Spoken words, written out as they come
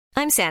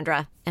I'm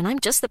Sandra, and I'm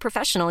just the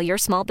professional your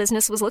small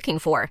business was looking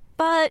for.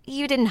 But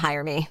you didn't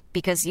hire me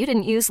because you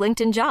didn't use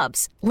LinkedIn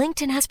Jobs.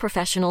 LinkedIn has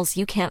professionals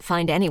you can't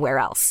find anywhere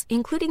else,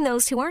 including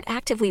those who aren't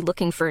actively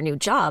looking for a new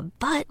job,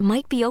 but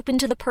might be open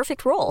to the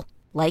perfect role,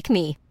 like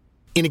me.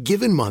 In a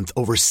given month,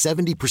 over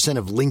 70%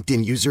 of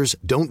LinkedIn users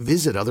don't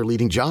visit other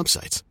leading job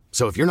sites.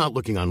 So if you're not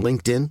looking on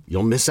LinkedIn,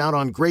 you'll miss out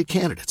on great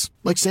candidates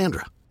like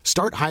Sandra.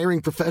 Start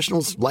hiring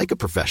professionals like a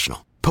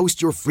professional.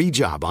 Post your free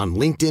job on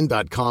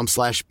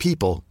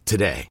linkedin.com/people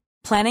today.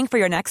 Planning for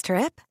your next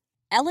trip?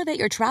 Elevate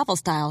your travel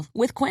style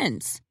with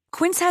Quince.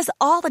 Quince has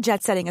all the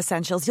jet-setting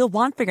essentials you'll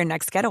want for your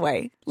next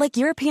getaway, like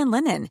European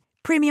linen,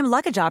 premium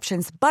luggage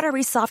options,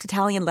 buttery soft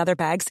Italian leather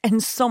bags,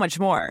 and so much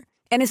more.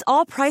 And is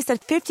all priced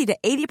at 50 to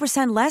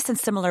 80% less than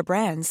similar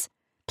brands.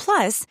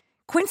 Plus,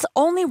 Quince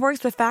only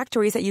works with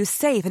factories that use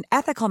safe and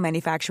ethical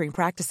manufacturing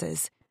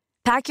practices.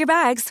 Pack your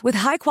bags with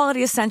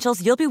high-quality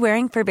essentials you'll be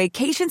wearing for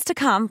vacations to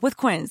come with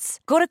Quince.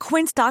 Go to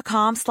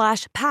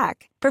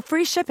quince.com/pack for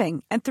free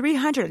shipping and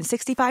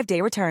 365-day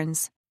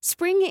returns.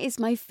 Spring is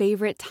my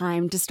favorite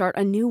time to start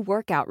a new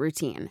workout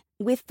routine.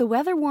 With the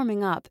weather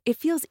warming up, it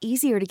feels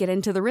easier to get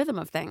into the rhythm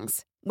of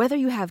things. Whether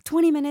you have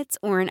 20 minutes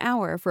or an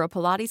hour for a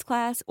Pilates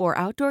class or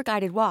outdoor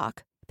guided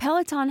walk,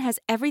 Peloton has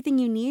everything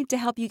you need to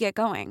help you get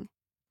going.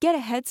 Get a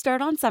head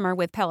start on summer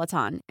with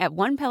Peloton at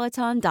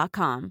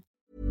onepeloton.com.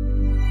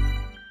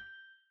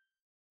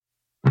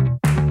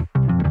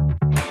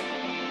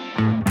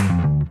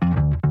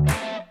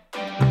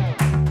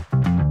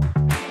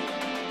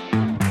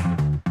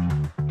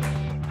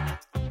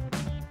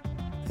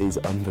 He's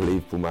an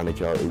unbelievable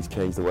manager. He's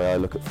changed the way I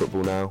look at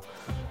football now.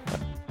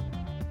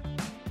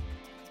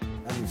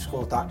 And you've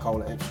scored that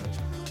goal at Ipswich.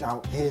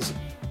 Now, here's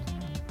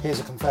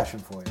a confession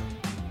for you.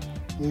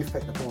 You've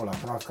picked the ball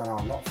up and I've gone, oh,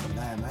 I'm not from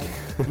there, mate.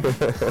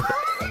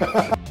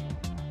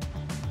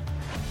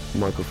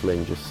 Michael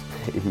Fling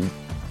he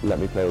let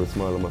me play with a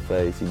smile on my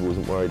face. He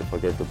wasn't worried if I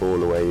gave the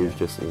ball away. He was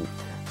just,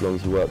 as long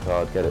as you work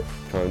hard, get it,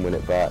 try and win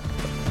it back.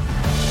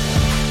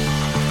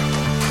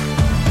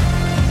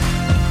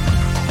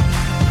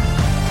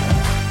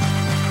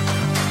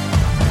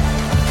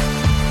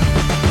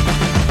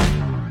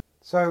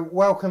 So,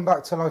 welcome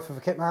back to Life of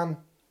a Kitman.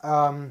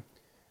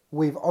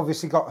 We've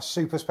obviously got a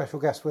super special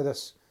guest with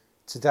us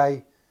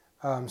today.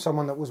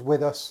 Someone that was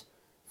with us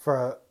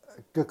for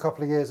a good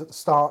couple of years at the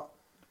start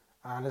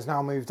and has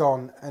now moved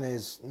on and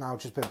is now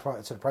just been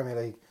promoted to the Premier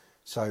League.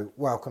 So,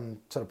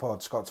 welcome to the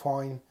pod, Scott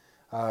Twine.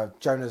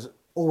 Jonah's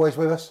always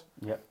with us,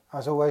 yep,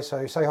 as always.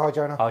 So, say hi,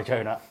 Jonah. Hi,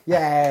 Jonah.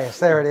 Yes,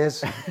 there it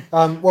is.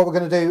 What we're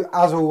going to do,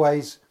 as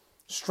always,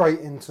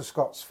 straight into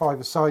Scott's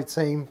five-a-side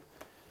team.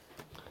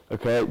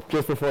 Okay,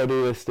 just before I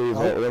do this, Steve,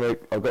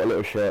 I've got a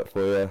little shirt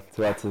for you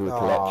to add to the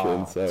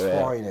collection. So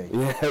Twiney.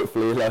 Yeah,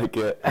 hopefully you like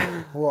it.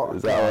 What?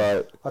 Is that all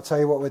right? I'll tell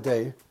you what we'll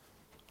do.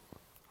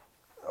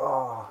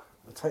 Oh,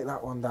 we'll take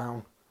that one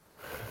down.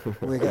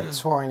 We get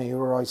Twiney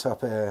right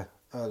up here,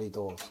 early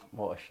doors.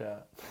 What a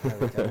shirt. There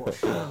we go, what a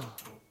shirt.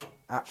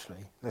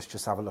 Actually, let's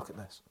just have a look at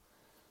this.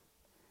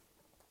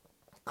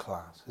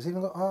 Class. It's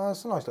even got,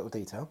 that's a nice little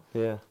detail.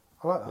 Yeah.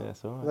 I like that. Yeah,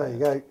 it's all right. There you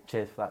go.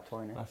 Cheers for that,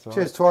 Twiney.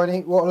 Cheers,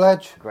 Twiney. What a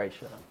ledge. Great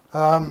shirt.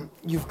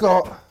 You've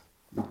got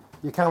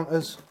your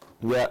counters.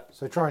 Yeah.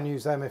 So try and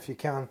use them if you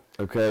can.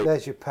 Okay.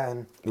 There's your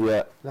pen.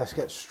 Yeah. Let's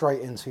get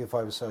straight into your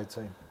five-a-side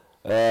team.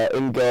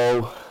 In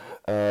goal,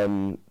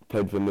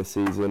 played for him this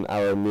season,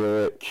 Aaron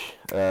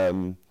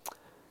Muric.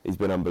 He's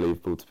been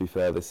unbelievable, to be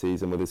fair, this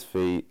season with his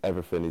feet.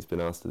 Everything he's been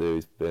asked to do,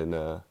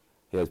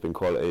 he has been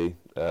quality.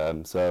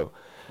 So,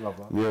 love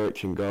that.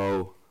 Muric in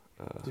goal.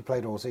 You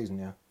played all season,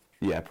 yeah?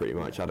 Yeah, pretty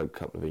much. I had a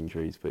couple of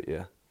injuries, but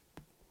yeah.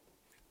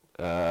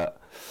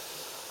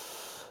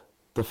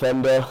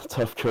 Defender,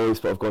 tough choice,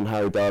 but I've gone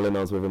Harry Darling. I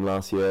was with him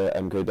last year.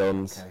 MK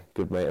Dons, okay.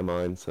 Good mate of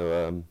mine.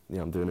 So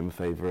yeah, I'm doing him a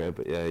favour here,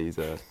 but yeah, he's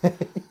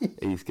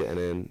he's getting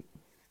in.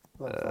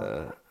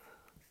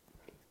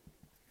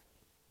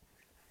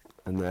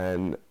 And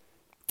then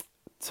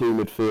two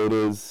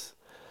midfielders.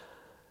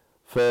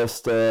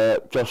 First,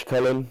 Josh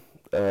Cullen,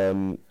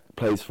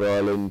 plays for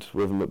Ireland,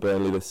 with him at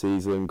Burnley this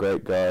season.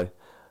 Great guy.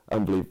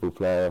 Unbelievable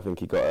player. I think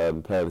he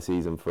got player of the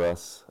season for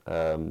us,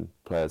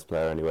 players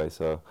player anyway.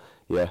 So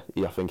yeah,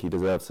 I think he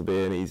deserves to be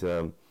in. He's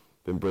been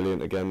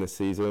brilliant again this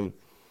season.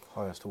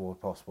 Highest award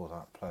possible,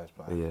 that players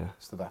player. Yeah,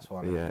 it's the best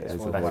one. Yeah,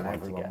 it's the best one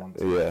everyone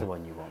wants. Yeah, it's the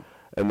one you want.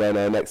 And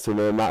then next to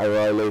him, Matt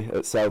O'Reilly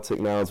at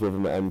Celtic now. I was with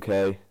him at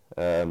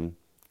MK.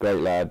 Great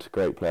lad,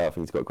 great player. I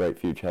think he's got a great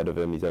future ahead of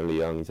him. He's only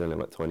young. He's only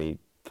like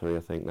 23, I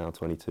think now,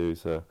 22.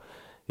 So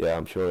yeah,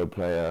 I'm sure he'll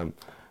play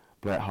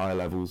at higher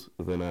levels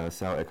than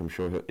Celtic, I'm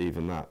sure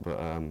even that, but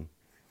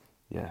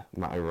yeah,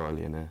 Matt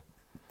O'Reilly in there.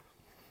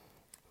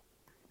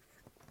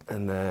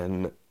 And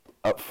then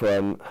up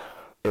front,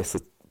 it's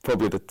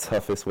probably the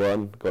toughest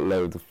one. Got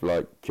loads of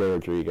like Joe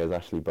Rodriguez,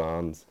 Ashley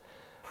Barnes,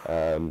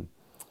 but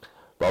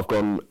I've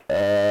gone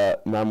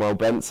Manuel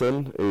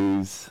Benson,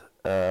 who's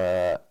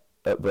at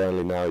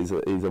Burnley now. He's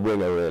a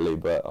winger really,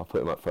 but I'll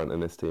put him up front in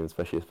this team,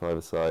 especially as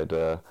five-a-side.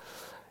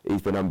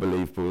 He's been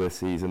unbelievable this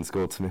season,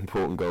 scored some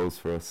important goals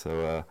for us,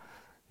 so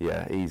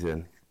yeah, he's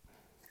in.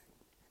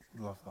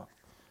 Love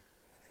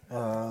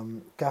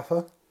that.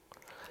 Gaffer?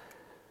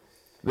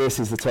 This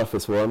is the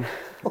toughest one.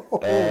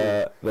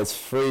 There's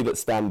 3 that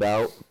stand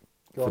out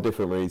for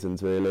different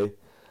reasons, really.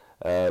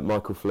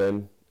 Michael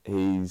Flynn,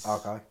 he's...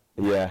 Okay.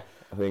 Yeah,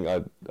 I think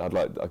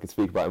I could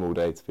speak about him all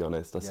day, to be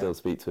honest. I still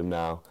speak to him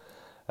now.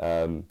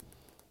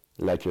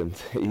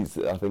 Legend.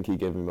 I think he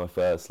gave me my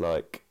first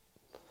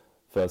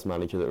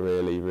manager that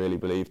really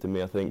believed in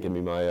me. I think give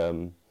me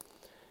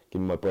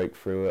my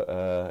breakthrough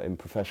in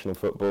professional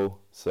football.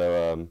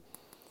 So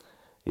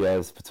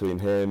it's between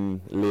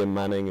him, Liam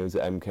Manning, who's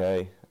at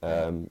MK,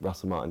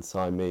 Russell Martin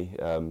signed me,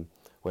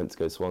 went to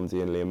go to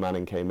Swansea, and Liam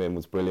Manning came in,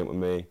 was brilliant with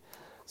me,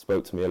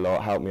 spoke to me a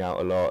lot, helped me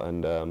out a lot,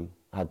 and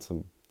had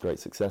some great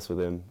success with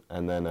him.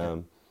 And then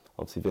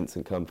obviously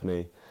Vincent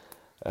Kompany.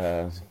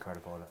 It's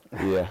incredible.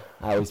 Yeah,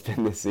 how he's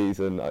been this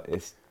season,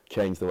 it's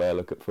changed the way I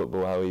look at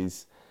football.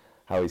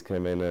 How he's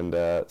come in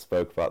and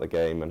spoke about the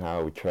game and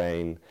how we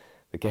train,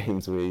 the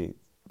games we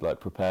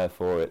prepare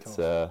for. It's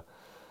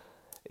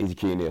he's a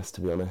genius,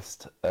 to be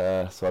honest.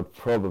 So I'd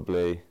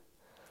probably,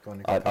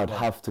 I'd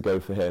have to go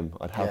for him.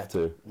 I'd have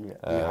to. Yeah,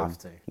 you have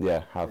to.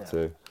 Yeah, have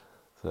to.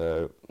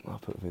 So I'll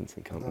put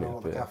Vincent Kompany. I don't know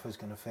what the gaffer's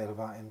going to feel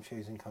about him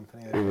choosing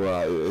Kompany.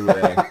 Right.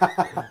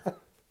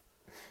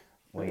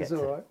 Yeah. It's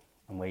all right.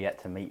 And we're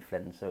yet to meet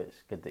Flynn, so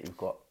it's good that you've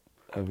got...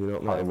 Have you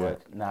not met him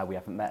yet? No, we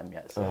haven't met him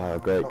yet. So. Oh,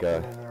 great guy.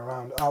 In and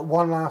around.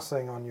 One last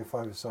thing on your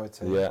five-a-side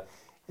team. Yeah.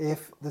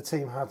 If the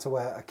team had to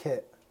wear a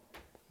kit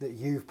that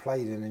you've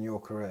played in your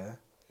career,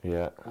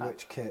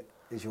 which kit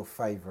is your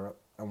favourite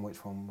and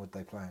which one would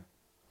they play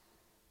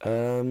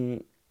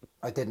in?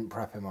 I didn't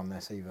prep him on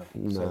this either,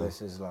 so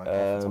this is off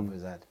the top of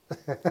his head.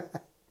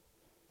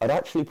 I'd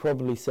actually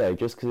probably say,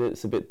 just because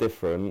it's a bit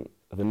different,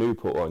 the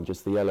Newport one,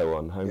 just the yellow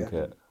one, home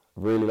kit.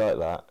 Really like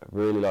that.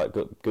 Really like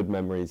good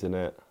memories in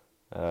it.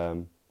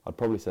 I'd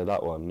probably say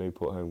that one,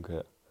 Newport home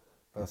kit.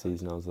 The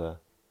season I was there.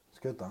 It's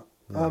good that.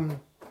 Yeah.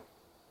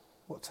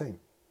 What team?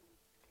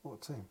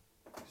 Because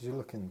you're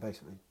looking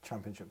basically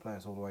Championship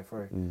players all the way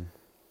through,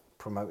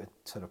 promoted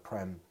to the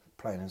Prem,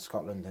 playing in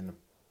Scotland in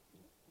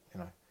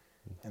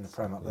the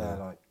Prem up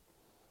there,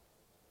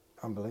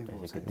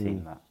 unbelievable. It's a good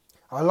team, that.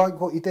 I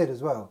like what you did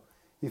as well.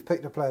 You've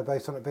picked a player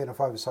based on it being a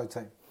five-a-side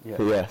team. Yeah.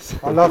 Yes.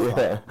 I love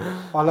that.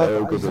 I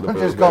love that.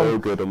 He's just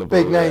gone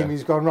big name.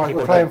 He's gone, right,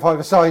 we're playing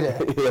five-a-side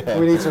it.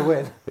 We need to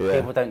win. Yeah.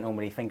 People don't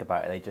normally think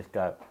about it. They just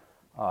go,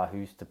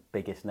 who's the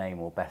biggest name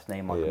or best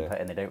name I can put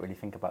in? They don't really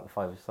think about the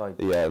five-a-side.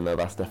 Yeah, no,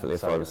 that's definitely a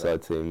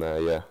five-a-side team there,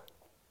 yeah.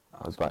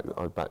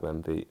 I'd back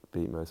them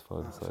beat most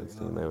five-a-sides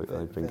team.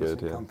 They've been good,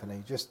 yeah.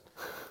 Company. Just,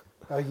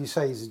 you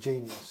say he's a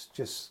genius,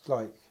 just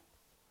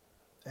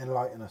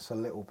enlighten us a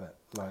little bit,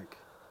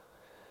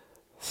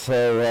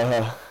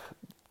 So,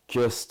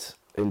 just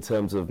in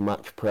terms of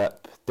match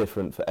prep,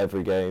 different for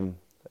every game.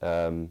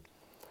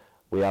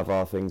 We have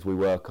our things we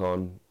work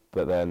on,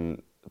 but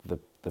then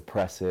the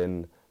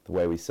pressing, the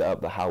way we set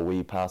up, how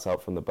we pass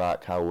out from the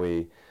back, how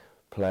we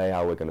play,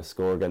 how we're going to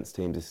score against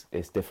teams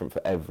is different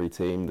for every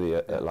team.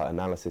 The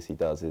analysis he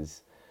does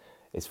is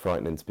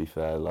frightening, to be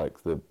fair.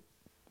 The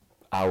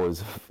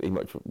hours, he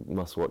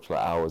must watch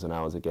hours and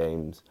hours of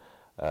games.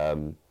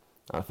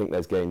 I think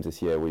there's games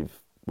this year we've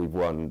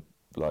won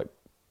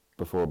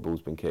before a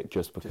ball's been kicked,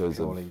 just because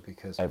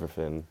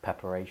everything.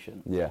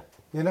 Preparation. Yeah.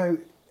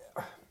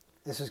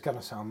 This is going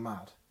to sound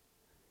mad,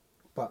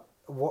 but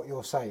what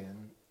you're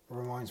saying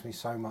reminds me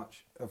so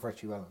much of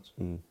Richie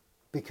Wellens,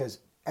 because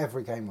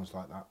every game was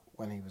like that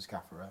when he was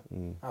gaffer,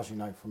 as you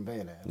know from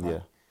being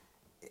here.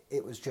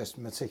 It was just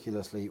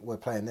meticulously, we're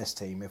playing this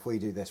team, if we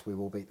do this we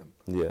will beat them.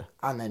 Yeah.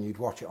 And then you'd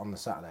watch it on the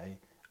Saturday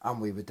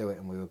and we would do it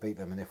and we would beat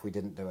them, and if we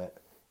didn't do it,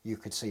 you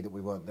could see that we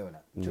weren't doing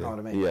it. Do you know what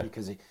I mean? Yeah.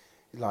 Because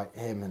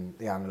him and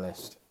the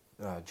analyst,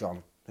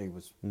 John, who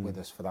was with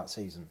us for that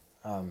season,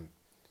 and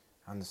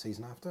the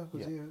season after, he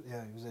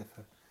was there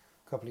for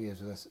a couple of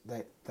years with us.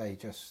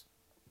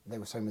 They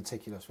were so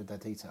meticulous with their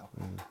detail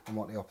and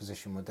what the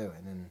opposition were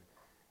doing, and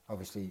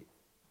obviously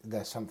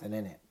there's something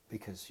in it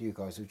because you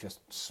guys have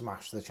just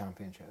smashed the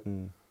Championship,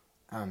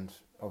 and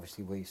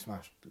obviously we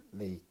smashed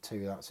League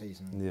 2 that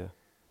season. Yeah.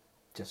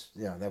 Just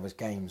there was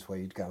games where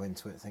you'd go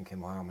into it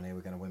thinking, well, how many are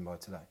we going to win by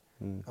today?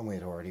 And we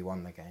had already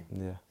won the game.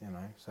 Yeah.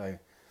 So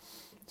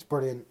it's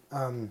brilliant.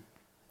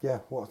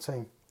 What a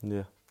team.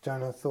 Yeah.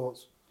 Jonah,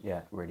 thoughts?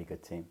 Yeah, really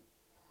good team.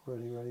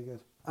 Really, really good.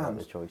 I like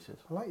the choices.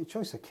 I like your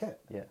choice of kit.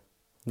 Yeah.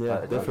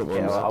 Yeah, different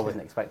ones. I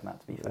wasn't expecting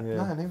that, to be fair. Yeah.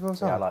 No, neither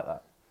was I. Yeah, I like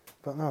that.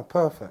 But no,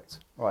 perfect.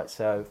 Right,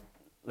 so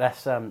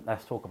let's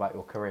talk about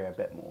your career a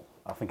bit more.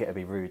 I think it would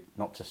be rude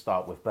not to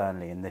start with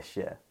Burnley in this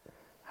year.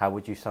 How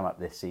would you sum up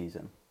this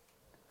season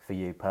for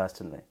you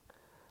personally?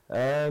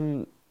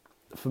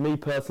 For me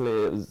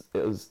personally,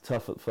 it was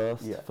tough at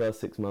first. Yeah. First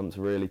 6 months,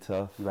 really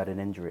tough. You had an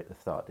injury at the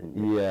start, didn't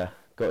you? Yeah,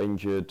 got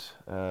injured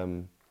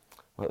the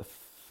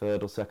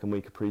third or second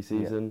week of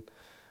pre-season.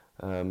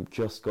 Yeah.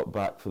 Just got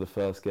back for the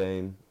first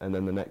game, and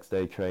then the next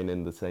day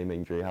training, the same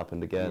injury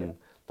happened again. Yeah.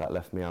 That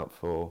left me out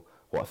for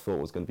what I thought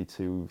was going to be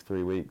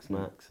 2-3 weeks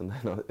max, and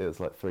then it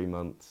was 3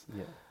 months.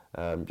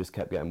 Yeah. Just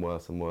kept getting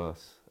worse and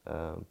worse.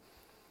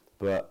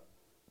 But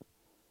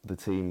the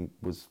team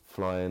was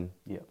flying.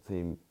 Yeah. The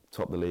team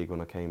topped the league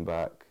when I came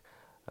back,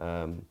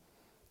 and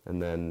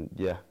then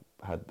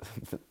had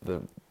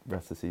the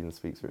rest of the season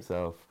speaks for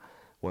itself.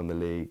 Won the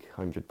league,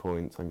 100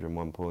 points,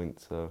 101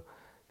 points. So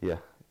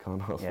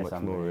can't ask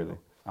much more really.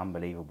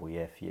 Unbelievable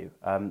year for you.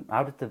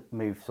 How did the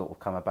move sort of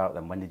come about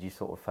then? When did you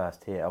sort of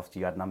first hear? Obviously,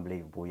 you had an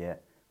unbelievable year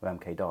with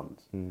MK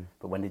Dons,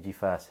 but when did you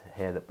first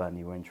hear that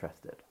Burnley were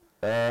interested?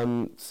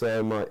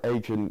 So my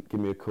agent gave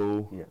me a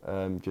call,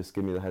 just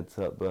give me the heads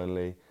up,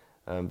 Burnley,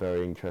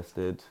 very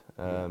interested.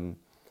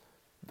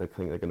 They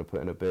think they're going to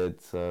put in a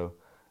bid, so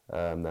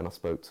then I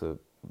spoke to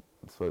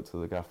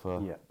the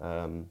gaffer,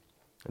 and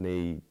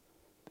he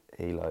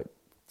like,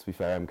 to be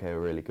fair, MK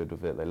were really good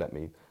with it. They let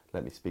me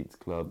speak to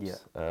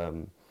clubs.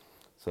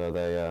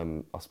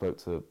 So I spoke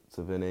to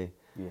Vinny,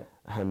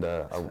 and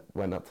I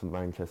went up to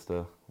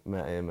Manchester,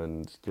 met him,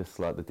 and just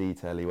like the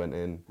detail he went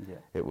in,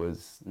 it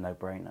was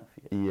no-brainer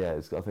for you. Yeah,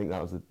 I think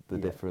that was the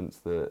difference.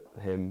 That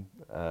him,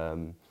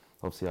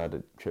 obviously I had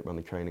a trip around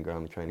the training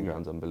ground. The training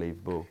ground's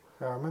unbelievable.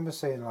 Yeah, I remember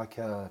seeing like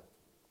a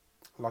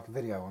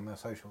video on their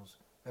socials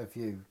of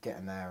you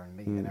getting there and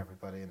meeting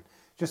everybody, and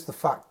just the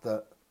fact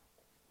that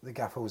the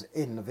gaffer was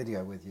in the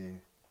video with you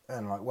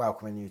and like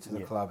welcoming you to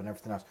the club and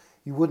everything else.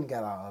 You wouldn't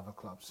get that out of other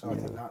clubs. So I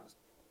think that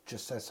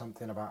just says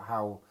something about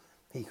how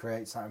he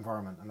creates that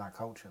environment and that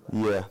culture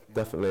there. Yeah,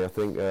 definitely. I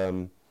think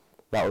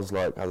that was,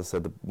 like, as I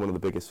said, one of the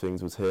biggest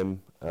things was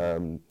him.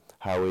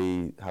 How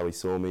he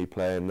saw me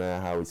playing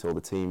there, how he saw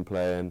the team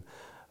playing.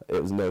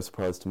 It was no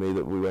surprise to me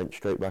that we went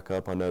straight back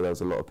up. I know there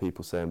was a lot of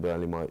people saying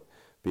Burnley might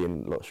be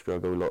in a lot of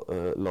struggle,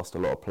 lost a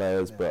lot of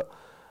players, but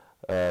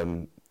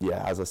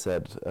as I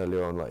said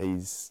earlier on, like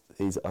he's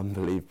an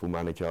unbelievable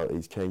manager.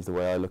 He's changed the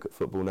way I look at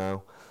football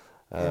now.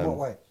 In what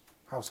way?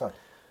 How so?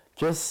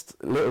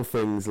 Just little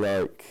things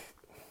like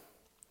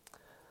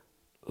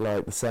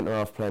the centre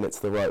half playing it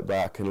to the right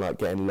back and like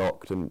getting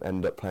locked and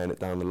end up playing it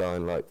down the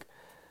line. Like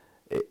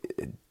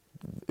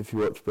if you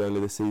watch Burnley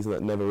this season,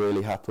 that never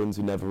really happens.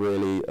 We never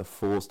really are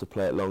forced to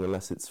play it long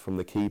unless it's from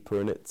the keeper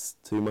and it's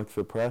too much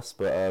for press.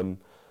 But then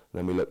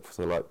we look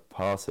to like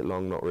pass it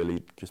long, not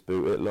really just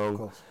boot it long. Of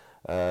course.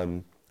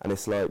 And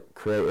it's like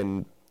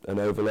creating an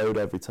overload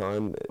every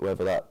time,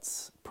 whether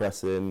that's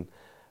pressing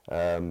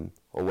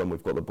or when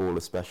we've got the ball,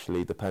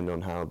 especially depending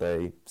on how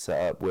they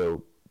set up,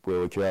 we'll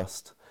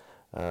adjust.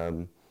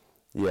 And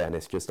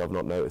it's just I've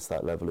not noticed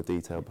that level of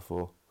detail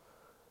before,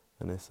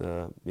 and it's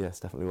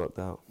definitely worked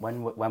out.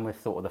 When was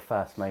sort of the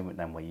first moment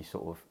then where you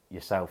sort of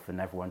yourself and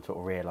everyone sort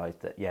of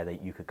realised that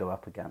that you could go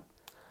up again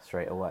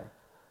straight away?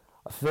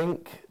 I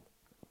think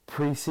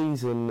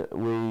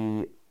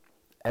pre-season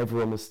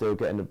everyone was still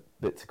getting a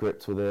bit to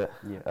grips with it.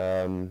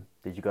 Yeah.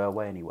 Did you go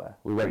away anywhere?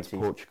 We went to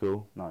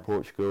Portugal. Nice.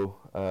 Portugal.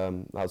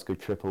 That was a good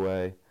trip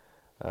away.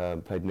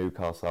 Played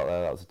Newcastle out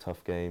there. That was a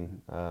tough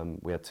game.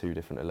 We had 2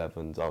 different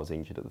 11s. I was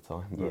injured at the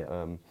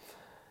time,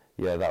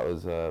 but that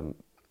was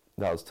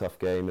a tough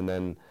game. And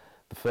then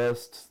the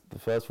first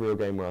real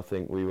game where I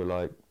think we were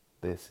like,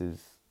 this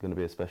is going to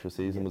be a special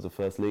season was the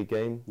first league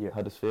game,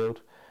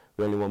 Huddersfield.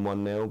 We only won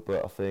 1-0,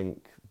 but I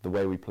think the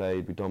way we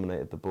played, we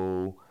dominated the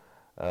ball.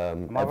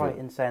 Am I right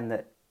in saying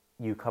that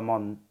you come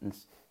on and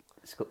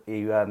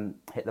you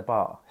hit the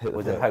bar?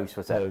 Was it host?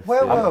 Was it?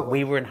 Where were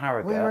we? We were in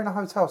Harrogate. We were in a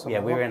hotel somewhere.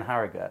 Yeah, we were in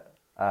Harrogate,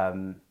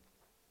 and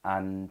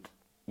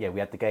we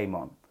had the game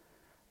on,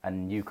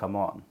 and you come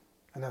on.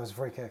 And there was a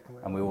free kick.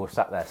 And we all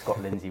sat there.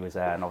 Scott Lindsay was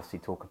there, and obviously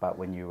talk about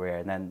when you were here.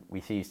 And then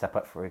we see you step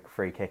up for a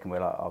free kick, and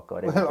we're like, "Oh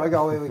God!"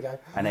 Here we go.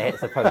 And it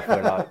hits the post.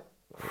 We're like,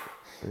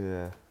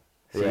 yeah.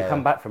 So you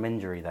come back from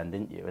injury then,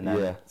 didn't you? And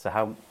then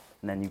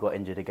and then you got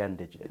injured again,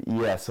 did you?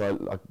 Yeah. So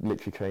I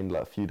literally trained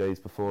like a few days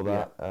before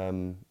that.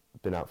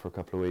 Been out for a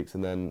couple of weeks,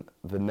 and then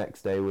the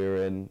next day we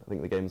were in. I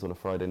think the game was on a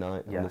Friday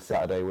night, and the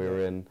Saturday we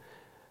were in.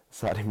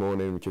 Saturday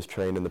morning, we just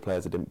training the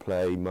players that didn't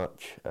play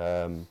much.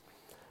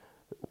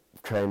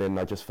 Training,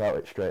 I just felt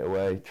it straight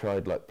away.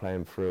 Tried like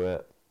playing through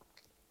it,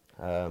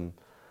 and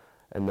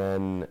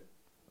then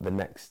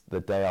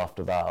the day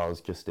after that, I was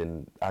just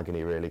in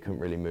agony. Really, couldn't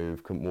really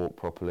move, couldn't walk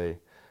properly.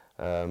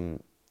 I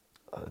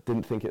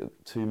didn't think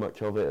too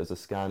much of it as a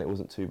scan. It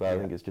wasn't too bad. I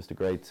think it's just a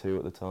grade 2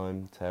 at the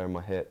time, tearing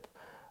my hip,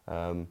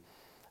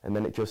 and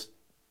then it just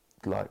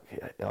like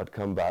I'd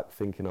come back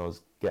thinking I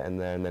was getting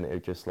there, and then it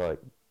would just like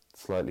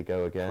slightly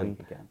go again,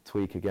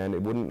 tweak again.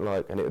 It wouldn't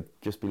and it would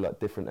just be like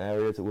different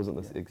areas. It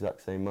wasn't the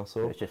exact same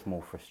muscle. So it's just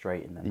more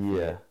frustrating then.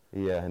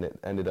 And it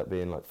ended up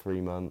being like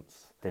 3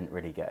 months. Didn't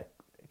really get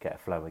a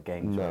flow of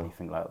games or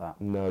anything like that.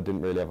 No, I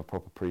didn't really have a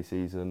proper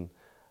pre-season.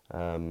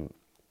 It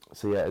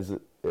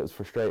was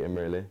frustrating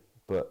really.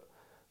 But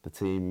the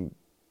team,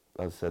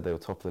 as I said, they were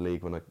top of the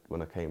league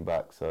when I came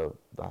back. So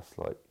that's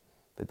like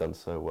they've done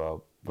so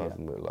well.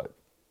 Buzzing with like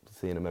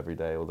seeing them every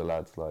day. All the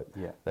lads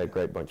they're a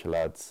great bunch of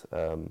lads.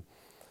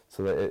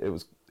 So it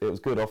was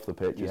good off the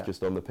pitch. It's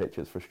just on the pitch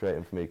it's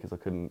frustrating for me because I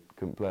couldn't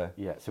play.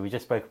 Yeah. So we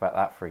just spoke about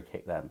that free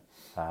kick then.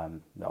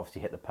 That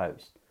obviously hit the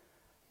post,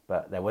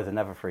 but there was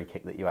another free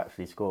kick that you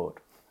actually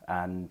scored,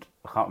 and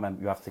I can't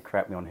remember. You have to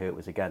correct me on who it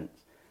was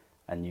against,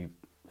 and you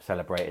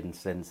celebrated and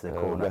slid into the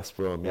corner. West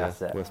Brom, yeah,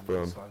 that's it. West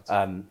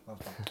Brom.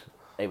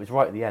 It was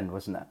right at the end,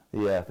 wasn't it?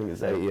 Yeah, I think it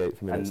was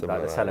 88th minute. And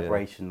like the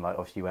celebration, like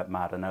obviously you went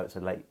mad. I know it's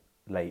a late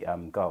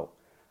goal,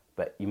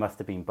 but you must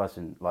have been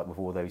buzzing like with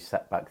all those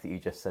setbacks that you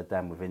just said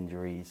then, with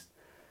injuries,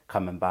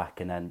 coming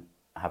back and then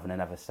having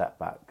another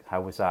setback.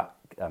 How was that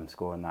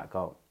scoring that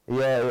goal?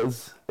 Yeah, it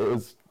was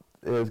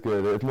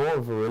good. It was more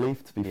of a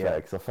relief, to be fair,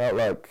 because I felt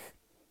like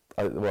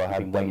I had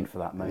been waiting for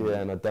that moment.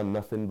 Yeah, and I'd done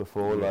nothing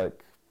before.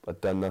 Like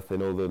I'd done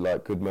nothing. All the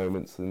like good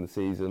moments in the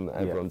season,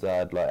 everyone's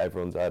had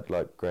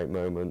like great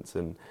moments,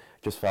 and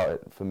just felt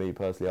it for me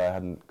personally. I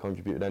hadn't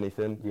contributed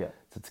anything. Yeah.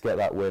 So to get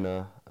that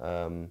winner,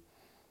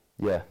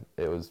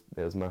 it was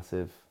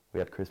massive. We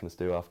had Christmas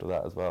do after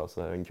that as well,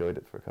 so I enjoyed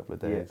it for a couple of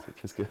days,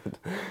 which was good.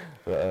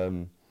 But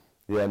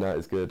it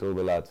was good. All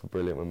the lads were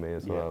brilliant with me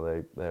as well.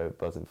 They were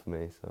buzzing for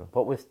me. So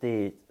what was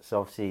so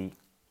obviously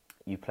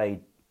you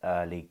played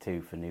League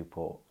Two for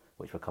Newport,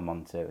 which we'll come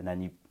on to, and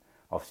then you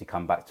obviously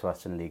come back to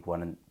us in League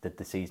One and did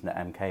the season at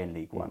MK in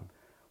League One.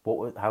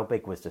 How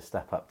big was the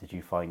step up? Did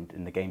you find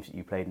in the games that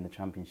you played in the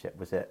Championship?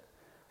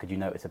 Could you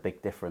notice a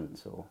big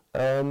difference or?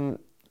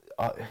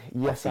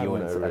 Yes, I know,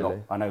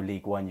 really. I know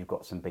League One, you've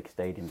got some big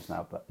stadiums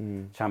now, but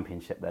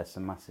Championship, there's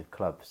some massive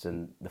clubs,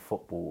 and the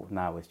football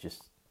now is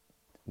just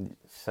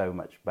so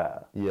much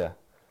better. Yeah,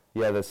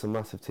 there's some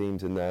massive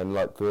teams in there, and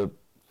like the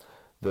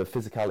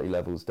physicality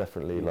level's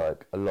definitely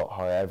like a lot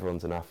higher.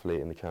 Everyone's an athlete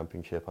in the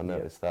Championship. I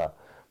noticed that,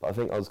 but I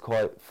think I was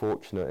quite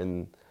fortunate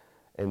in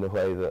the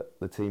way that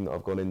the team that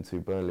I've gone into,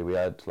 Burnley, we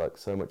had like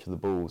so much of the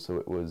ball, so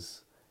it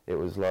was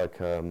like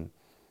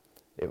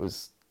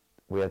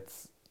we had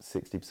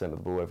 60% of the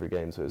ball every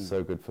game, so it was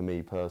so good for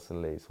me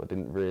personally. So I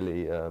didn't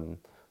really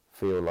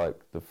feel like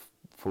the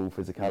full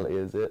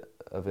physicality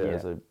of it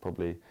as I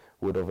probably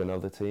would have in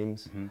other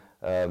teams.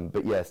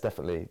 But yeah, it's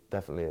definitely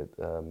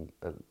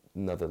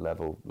another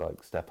level,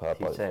 like step up.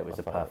 You'd say it was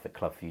a perfect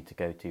club for you to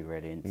go to,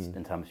 really,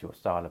 in terms of your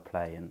style of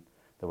play and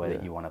the way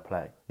that you want to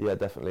play. Yeah,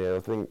 definitely. I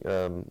think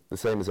the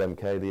same as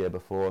MK the year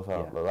before. I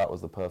felt like that was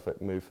the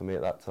perfect move for me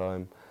at that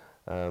time.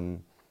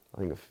 I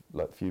think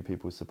a few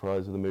people were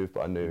surprised with the move,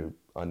 but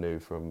I knew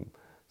from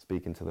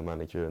speaking to the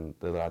manager and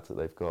the lads that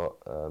they've got,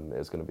 it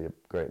was going to be a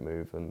great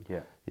move. And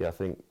I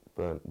think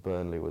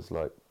Burnley was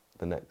like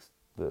that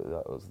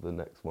was the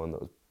next one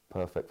that was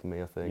perfect for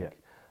me. I think.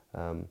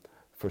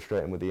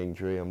 Frustrating with the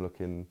injury. I'm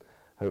looking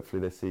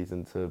hopefully this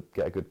season to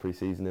get a good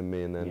pre-season in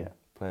me and then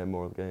playing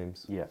more of the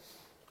games. Yeah.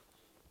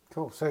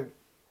 Cool. So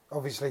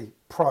obviously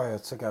prior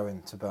to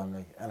going to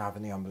Burnley and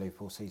having the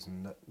unbelievable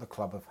season that the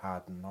club have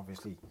had, and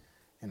obviously,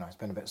 it's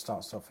been a bit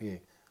start-stop for you.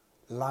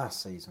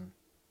 Last season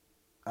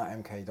at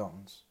MK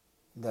Dons,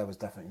 there was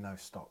definitely no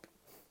stop.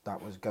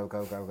 That was go,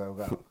 go, go, go,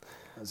 go.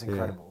 That's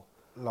incredible.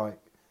 Like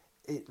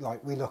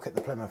we look at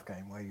the Plymouth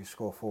game where you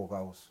score 4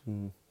 goals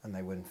and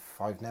they win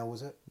 5-0,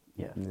 was it?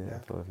 Yeah,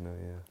 5-0,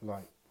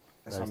 Like,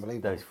 it's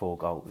unbelievable. Those 4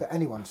 goals. For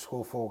anyone to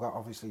score 4 goals,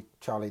 obviously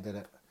Charlie did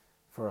it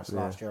for us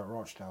last year at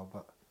Rochdale,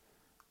 but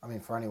I mean,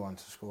 for anyone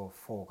to score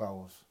 4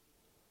 goals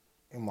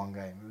in one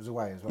game, it was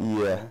away as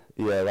well.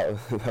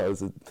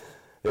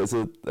 It was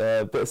a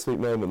bittersweet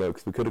moment though,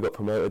 because we could have got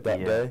promoted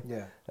that day.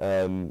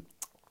 Yeah.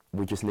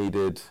 We just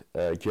needed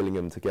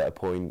Gillingham to get a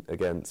point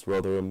against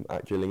Rotherham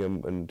at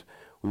Gillingham, and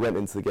we went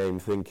into the game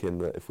thinking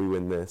that if we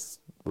win this,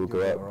 we'll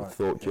go up. Right. We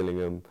thought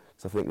Gillingham,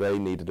 so I think they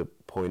needed a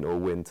point or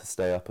win to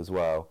stay up as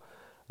well.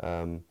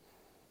 It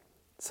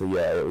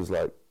was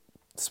like a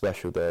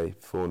special day,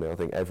 4-0. I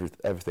think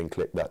everything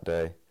clicked that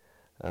day.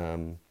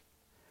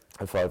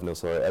 5-0,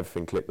 sorry,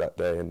 everything clicked that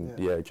day, and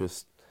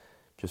just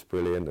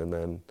brilliant. And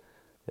then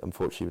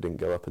unfortunately we didn't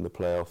go up in the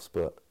playoffs,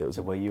 but it was.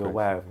 So were you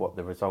aware of what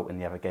the result in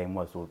the other game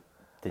was, or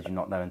did you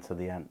not know until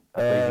the end?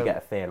 Did you get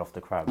a feel off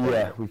the crowd?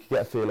 Yeah, we could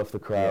get a feel off the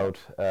crowd,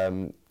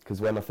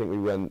 because when I think we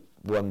went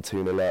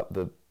 1-2-0 up,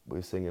 we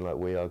were singing like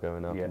 "We Are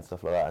Going Up" and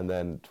stuff like that, and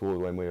then toward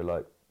when we were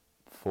like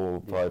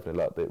 4-5-0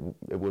 up,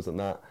 it wasn't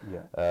that.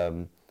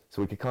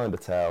 So we could kind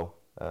of tell.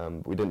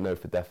 We didn't know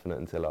for definite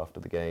until after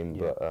the game,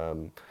 but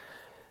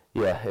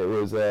it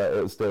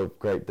was still a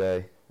great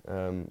day.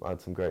 I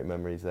had some great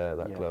memories there at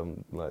that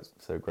club. I'm like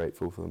so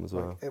grateful for them as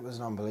well. It was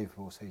an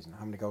unbelievable season.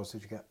 How many goals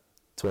did you get?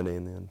 20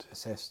 in the end.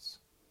 Assists?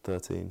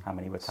 13. How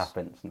many were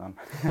tap-ins? None.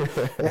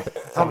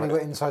 How many were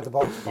inside the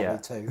box? Probably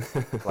 2.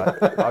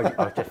 I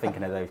was just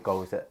thinking of those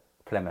goals at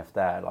Plymouth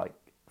there, like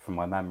from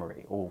my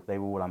memory. They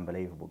were all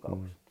unbelievable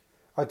goals.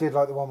 I did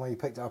like the one where you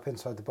picked it up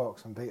inside the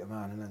box and beat a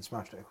man and then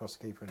smashed it across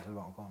the keeper into the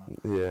bottom corner.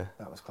 Yeah.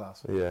 That was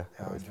class. Yeah,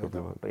 I enjoyed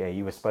that. But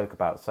you spoke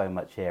about so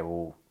much here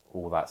all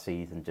that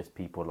season, just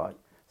people like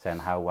saying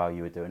how well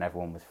you were doing.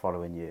 Everyone was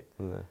following you.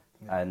 Yeah,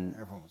 and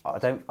I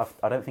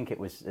don't think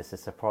it's a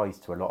surprise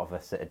to a lot of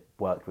us that had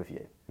worked with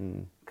you,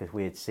 because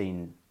we had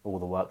seen all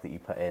the work that you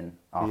put in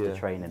after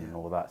training and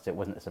all that, so it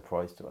wasn't a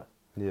surprise to us.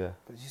 Yeah.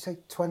 But did you say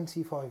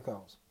 25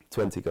 goals?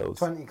 20 goals.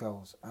 20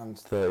 goals and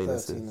 13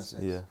 assists.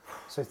 Yeah.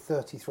 So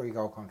 33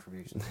 goal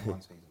contributions in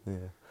one season.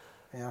 Yeah,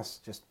 that's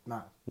just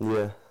mad.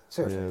 Yeah.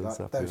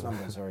 Seriously, those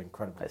numbers are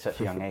incredible. At such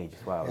a young age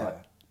as well.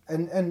 Yeah.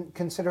 And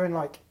considering,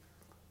 like,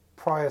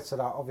 prior to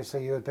that,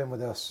 obviously you had been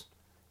with us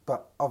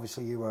but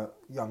obviously you were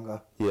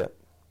younger. Yeah.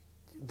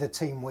 The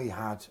team we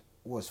had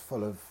was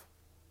full of,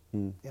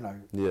 you know,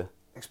 Yeah.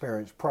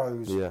 experienced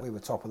pros. Yeah. We were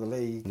top of the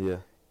league. Yeah.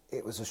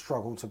 It was a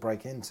struggle to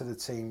break into the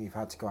team. You've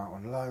had to go out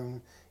on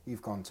loan.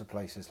 You've gone to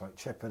places like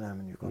Chippenham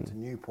and you've gone to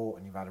Newport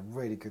and you've had a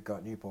really good go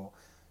at Newport.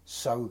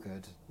 So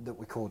good that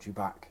we called you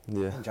back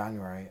in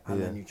January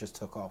and then you just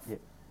took off. Yeah.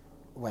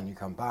 When you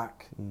come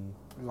back,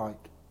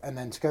 and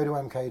then to go to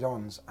MK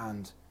Dons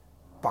and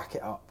back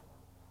it up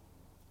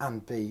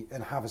and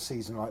have a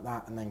season like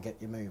that and then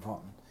get your move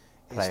on.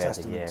 It's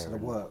testament to the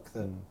work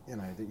that you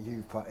know that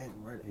you've put in,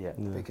 really. Yeah.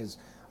 Because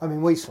I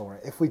mean, we saw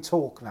it. If we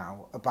talk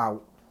now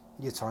about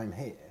your time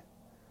here,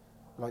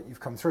 like you've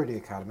come through the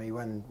academy.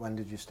 When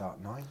did you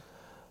start? 9?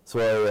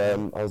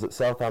 So I was at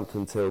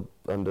Southampton from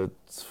under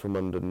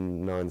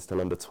 9s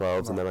till under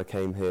 12s, and then I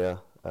came here.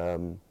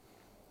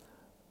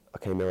 I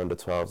came here under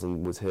 12s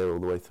and was here all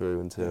the way through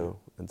until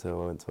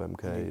I went to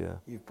MK.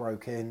 You've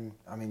broke in.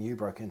 I mean, you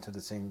broke into the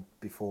team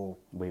before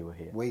we were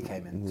here. We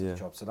came into the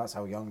job, so that's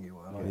how young you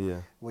were.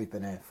 Like, we've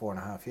been here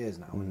 4.5 years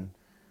now, and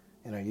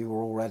you know you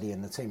were already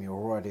in the team. You were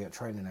already at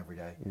training every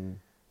day.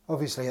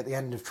 Obviously, at the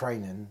end of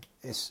training,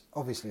 it's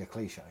obviously a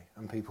cliche,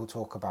 and people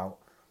talk about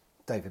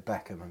David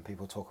Beckham and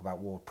people talk about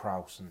Ward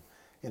Prowse and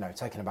you know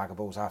taking a bag of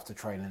balls after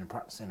training and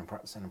practicing and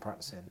practicing and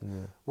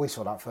practicing. We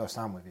saw that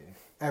firsthand with you.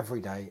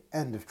 Every day,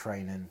 end of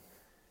training,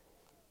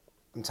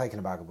 I'm taking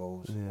a bag of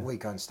balls.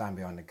 We'd go and stand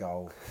behind the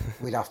goal.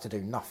 We'd have to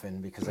do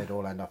nothing because they'd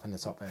all end up in the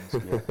top ends.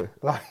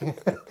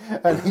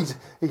 And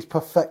he's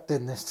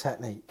perfecting this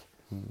technique.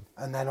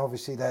 And then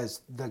obviously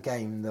there's the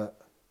game that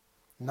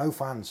no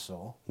fans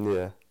saw.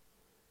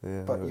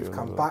 But you've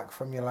come back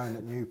from your loan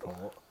at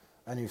Newport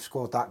and you've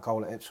scored that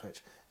goal at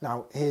Ipswich.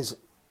 Now here's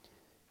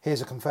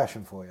a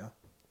confession for you.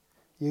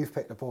 You've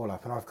picked the ball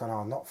up and I've gone,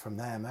 oh, not from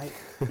there, mate.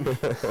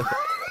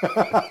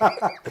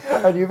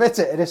 And you've hit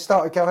it and it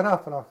started going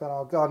up and I've gone,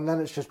 oh God, and then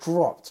it's just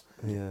dropped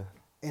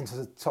into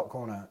the top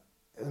corner.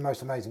 The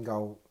most amazing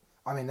goal.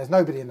 I mean, there's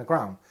nobody in the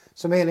ground.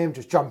 So me and him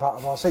just jump out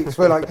of our seats.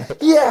 We're like,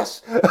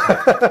 yes!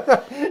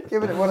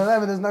 Giving it one of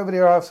them and there's nobody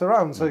else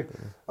around. So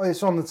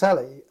it's on the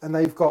telly and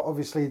they've got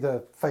obviously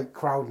the fake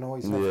crowd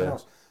noise and everything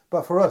else.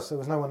 But for us, there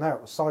was no one there.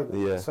 It was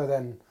silent. So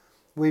then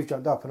we've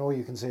jumped up and all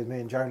you can see is me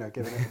and Jonah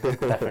giving it.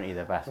 Definitely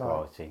the best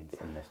role I've seen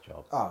in this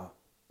job. Oh,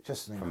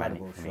 just an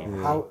incredible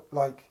shot.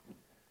 How,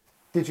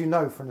 did you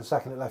know from the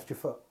second it left your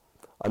foot?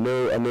 I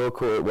knew I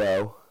caught it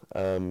well.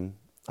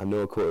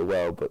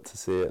 But to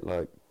see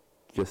it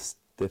just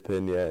dip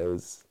in, it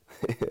was.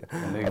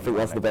 I think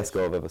that's the best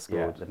goal I've ever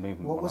scored. The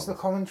movement. What was the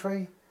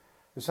commentary?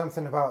 It was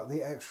something about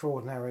the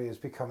extraordinary is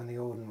becoming the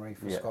ordinary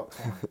for Scott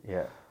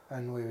Twine.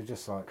 And we were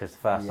just like... Because the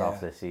first half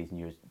of the season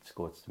you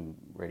scored some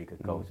really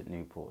good goals at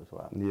Newport as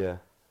well. Yeah.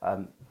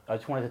 I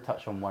just wanted to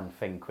touch on one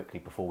thing quickly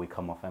before we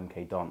come off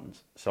MK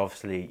Dons. So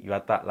obviously you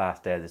had that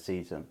last day of the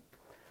season.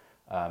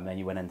 Then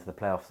you went into the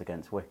playoffs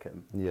against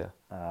Wycombe. Yeah.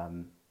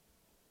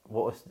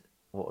 What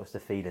was the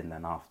feeling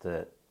then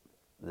after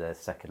the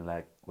second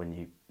leg when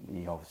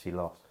you obviously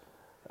lost?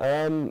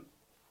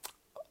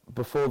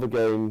 Before the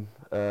game,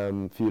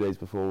 a few days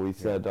before, we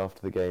said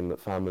after the game that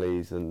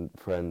families and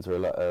friends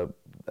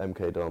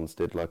MK Dons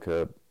did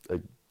a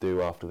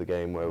do after the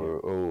game where we were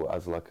all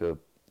as a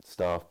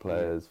staff,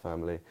 players,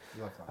 family,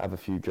 have a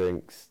few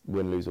drinks,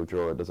 win, lose or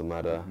draw, it doesn't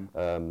matter.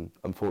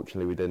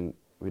 Unfortunately,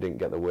 we didn't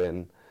get the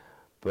win,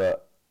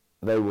 but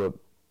they were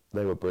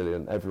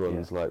brilliant.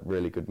 Everyone's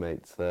really good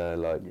mates there.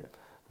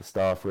 The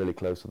staff really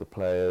close with the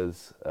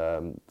players,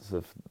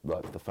 sort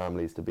of the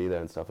families to be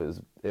there and stuff.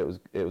 It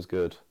was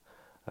good.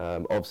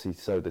 Obviously,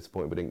 so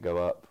disappointed we didn't go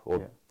up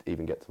or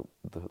even get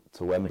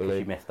to Wembley. Because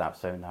you missed out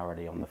so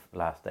narrowly on the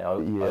last day. I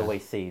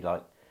always see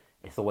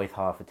it's always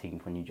hard for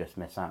teams when you just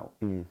miss out.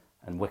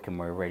 And Wycombe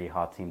were a really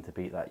hard team to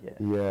beat that year.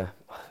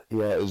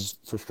 Yeah, it was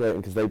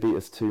frustrating because they beat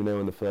us 2-0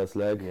 in the first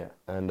leg,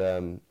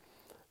 and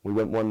we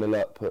went 1-0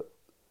 up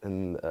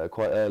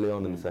quite early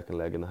on in the second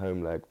leg, in the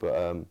home leg,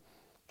 but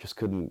just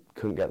couldn't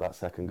get that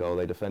second goal.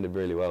 They defended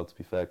really well, to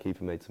be fair.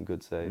 Keeper made some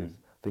good saves.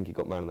 I think he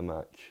got man of the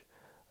match.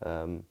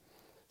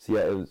 So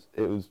yeah,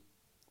 it was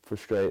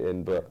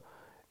frustrating, but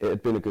it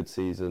had been a good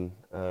season.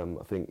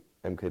 I think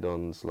MK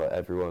Dons,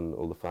 everyone,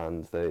 all the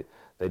fans,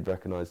 they'd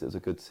recognised it was a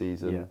good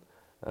season.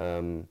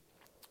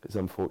 It's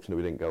unfortunate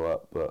we didn't go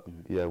up, but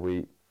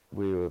we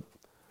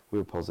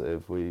were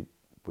positive. We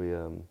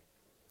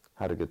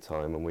had a good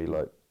time and we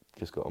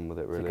just got on with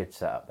it. Really, it's a good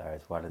setup there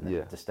as well, isn't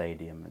it? The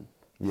stadium and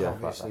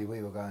obviously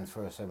we were going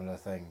through a similar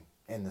thing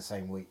in the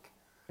same week.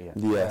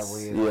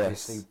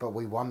 But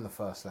we won the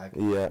first leg.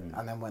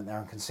 And then went there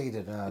and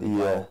conceded an early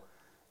goal.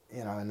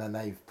 And then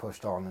they've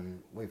pushed on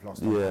and we've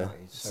lost our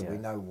penalties. So we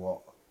know what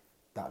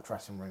that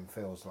dressing room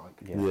feels like.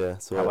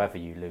 So however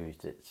you lose,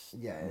 it's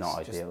not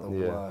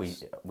ideal.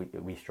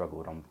 We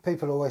struggled on.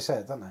 People always say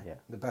it, don't they?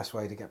 The best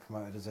way to get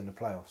promoted is in the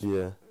playoffs.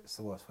 It's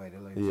the worst way to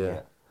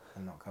lose.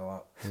 And not go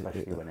up,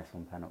 especially when it's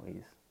on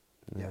penalties.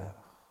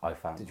 I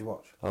found. Did you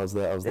watch? I was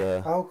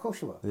there. Oh, of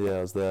course you were. Yeah,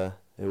 I was there.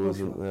 It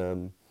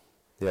wasn't.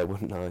 It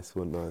wasn't nice,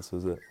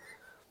 was it?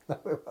 No,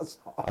 it was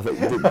not. I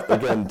think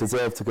again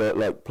deserved to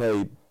go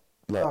play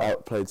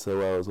outplayed so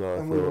well as well.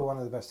 And we were one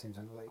of the best teams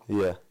in the league.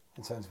 Yeah.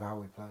 In terms of how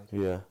we played.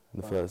 Yeah,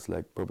 in the first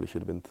leg probably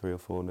should have been 3 or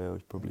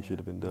 4-0. Probably should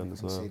have been done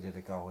as well. Conceded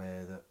a goal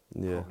here that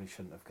probably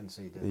shouldn't have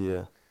conceded.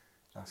 Yeah.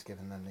 That's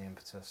given them the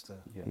impetus to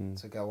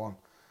go on.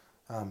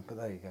 But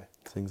there you go.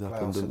 Things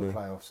happen, didn't they?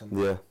 Playoffs and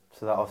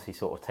So that obviously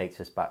sort of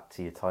takes us back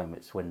to your time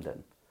at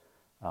Swindon.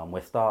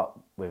 We'll start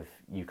with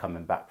you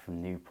coming back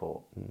from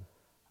Newport,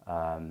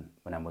 and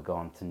then we'll go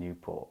on to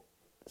Newport.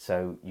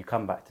 So you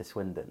come back to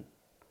Swindon.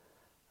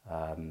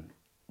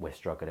 We're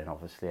struggling,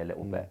 obviously, a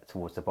little bit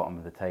towards the bottom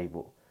of the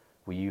table.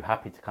 Were you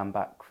happy to come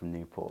back from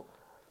Newport?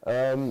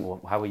 Or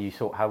how were you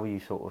sort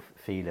of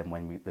feeling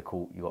when you got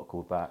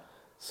called back?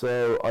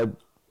 So I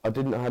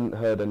hadn't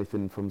heard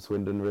anything from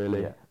Swindon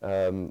really.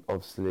 Yeah.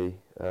 Obviously,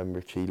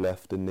 Richie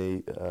left in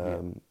the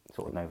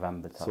sort of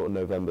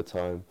November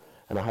time,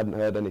 and I hadn't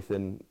heard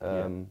anything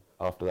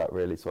after that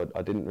really. So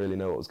I didn't really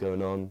know what was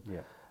going on.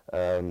 Yeah.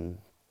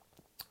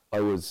 I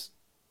was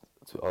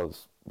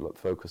like,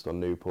 focused on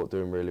Newport,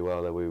 doing really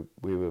well there. We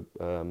were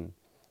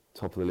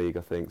top of the league,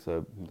 I think,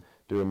 so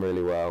doing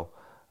really well.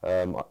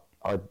 I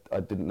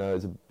didn't know, it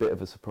was a bit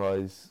of a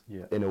surprise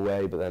in a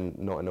way, but then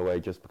not in a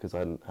way, just because I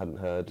hadn't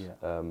heard. Yeah.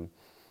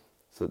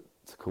 So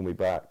to call me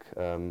back,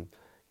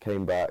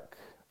 came back,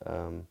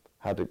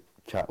 had a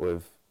chat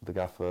with the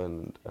gaffer,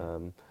 and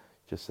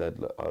just said,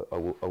 look,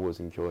 I was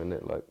enjoying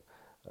it. Like,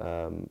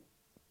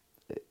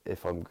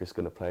 if I'm just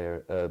going to play,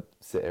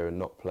 sit here and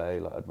not play,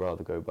 like I'd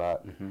rather go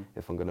back.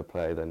 If I'm going to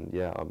play, then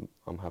yeah,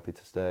 I'm happy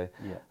to stay.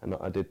 Yeah. And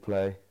I did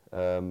play.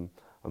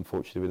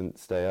 Unfortunately, we didn't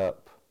stay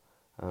up.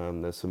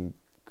 There's some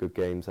good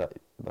games that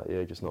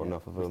year, just not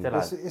enough of them.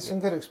 It's some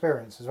good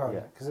experience as well,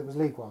 because it was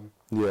League One.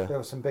 Yeah. There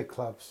were some big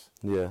clubs.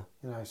 Yeah.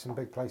 You know, some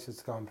big places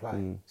to go and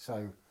play.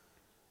 So,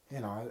 you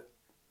know,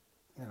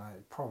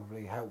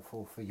 probably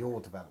helpful for your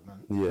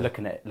development. Yeah.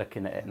 Looking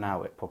at it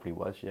now, it probably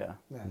was, yeah.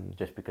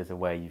 Just because of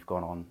where you've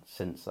gone on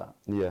since that.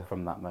 Yeah.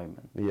 From that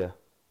moment. Yeah.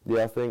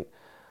 Yeah, I think,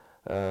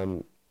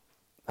 and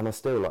I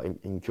still like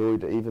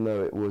enjoyed it, even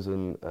though it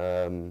wasn't.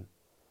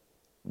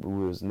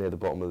 We was near the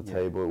bottom of the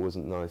table. It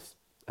wasn't nice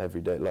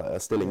every day. Like I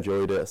still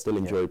enjoyed it. I still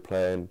enjoyed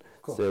playing.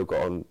 Still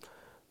got on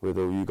with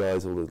all you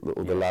guys. All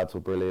the lads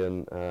were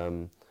brilliant.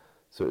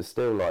 So it's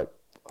still like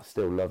I'm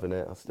still loving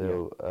it. I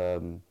still.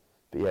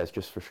 But yeah, it's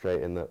just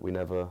frustrating that we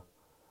never.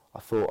 I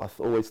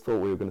always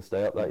thought we were going to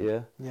stay up that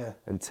year. Yeah.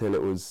 Until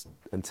you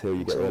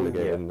get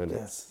relegated, and then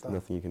it's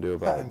nothing you can do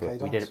about it.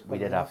 But we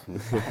did have some.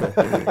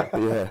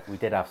 We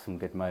did have some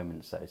good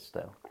moments though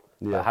still.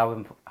 Yeah. But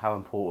how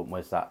important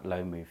was that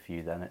loan move for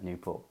you then at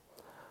Newport?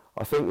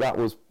 I think that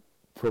was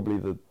probably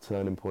the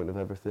turning point of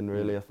everything,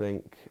 really. I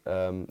think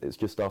it's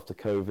just after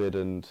COVID,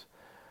 and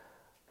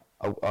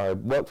I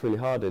worked really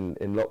hard in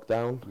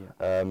lockdown,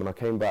 and I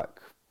came back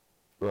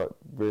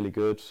really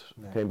good.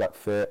 Came back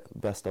fit,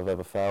 best I've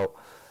ever felt.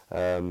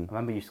 I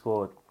remember you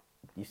scored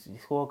a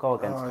goal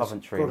against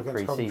Coventry in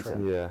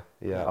pre-season. Yeah.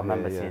 I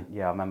remember seeing.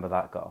 Yeah, I remember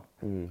that goal.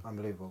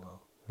 Unbelievable goal.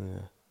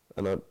 Yeah,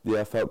 and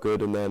I felt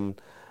good, and then.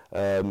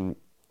 I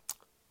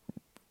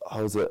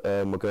was at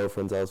my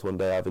girlfriend's house one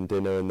day having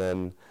dinner, and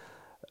then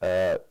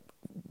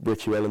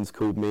Richie Ellens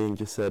called me and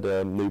just said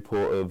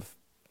Newport have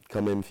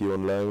come in for you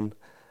on loan,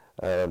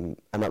 and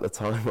at the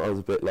time I was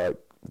a bit like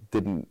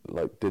didn't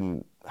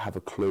have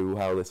a clue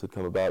how this would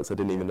come about, so I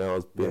didn't even know I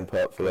was being put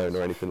up for loan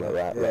or anything like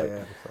that.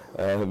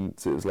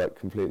 So it was like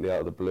completely out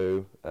of the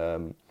blue,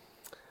 and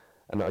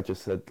I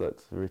just said like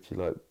to Richie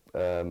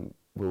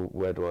well,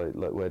 where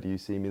do you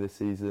see me this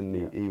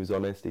season? He was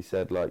honest. He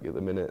said like at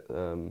the minute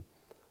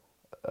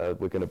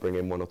we're going to bring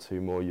in 1 or 2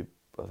 more. I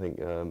think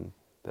there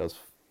was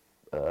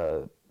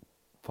 5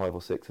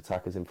 or 6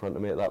 attackers in front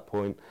of me at that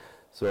point.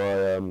 So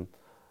I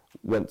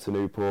went to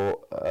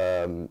Newport.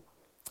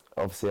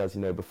 Obviously, as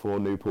you know, before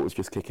Newport was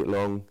just kick it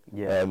long.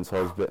 Yeah. So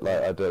I was a bit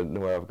like, I don't know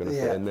where I'm going to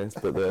fit in this.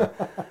 But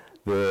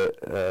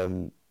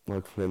the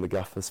Michael and the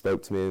gaffer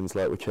spoke to me and was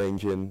like, we're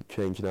changing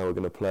how we're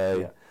going to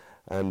play. Yeah.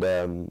 And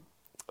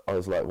I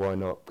was like, why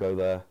not go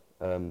there,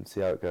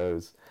 see how it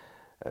goes.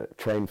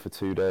 Trained for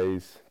 2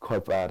 days,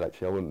 quite bad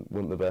actually. I wouldn't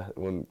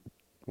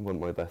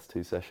my best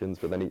 2 sessions,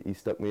 but then he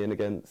stuck me in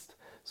against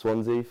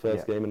Swansea,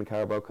 first game in the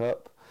Carabao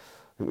Cup.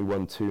 I think we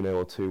won 2-0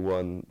 or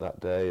 2-1 that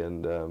day,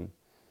 and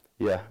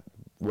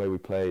way we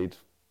played,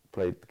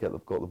 got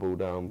the ball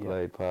down,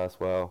 played, passed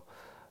well,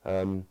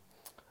 and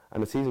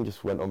the season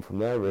just went on from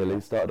there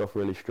really. Started off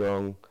really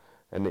strong,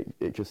 and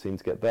it just seemed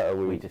to get better.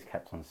 We just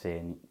kept on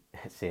seeing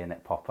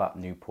it pop up,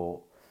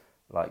 Newport.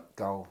 Like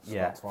goal,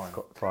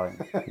 Scott Twine.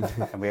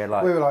 And we were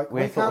like,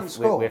 we can't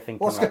score. We're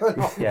thinking, what's going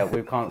on? Yeah,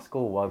 we can't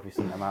score. Why have we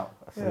sent them out?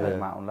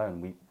 Them out on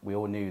loan. We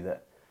all knew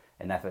that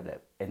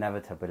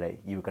inevitably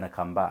you were going to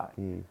come back.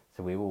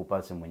 So we were all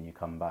buzzing when you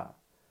come back.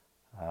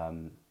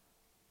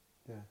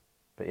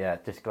 But yeah,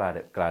 just glad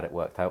it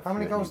worked out. How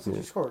many goals did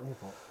you score at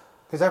Newport?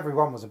 Because every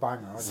one was a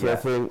banger. I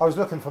was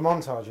looking for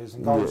montages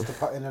and goals to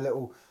put in a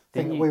little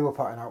thing that we were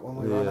putting out when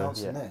we were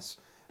announcing this.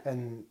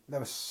 And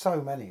there were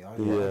so many. I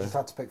just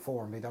had to pick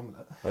 4 and be done with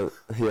it.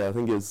 I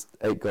think it was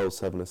 8 goals,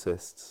 7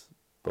 assists.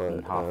 But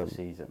in half a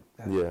season.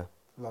 Yeah.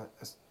 Like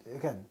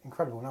again,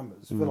 incredible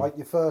numbers for like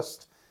your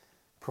first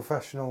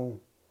professional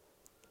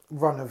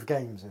run of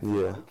games, if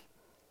you like.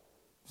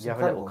 You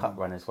have a little cup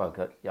run as well.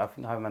 I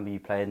think I remember you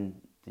playing.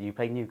 Did you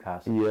play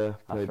Newcastle? Yeah,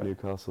 played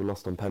Newcastle,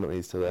 lost on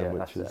penalties to them,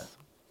 which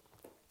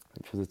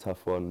was a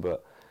tough one.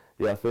 But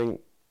yeah, I think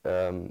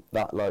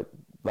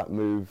that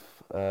move.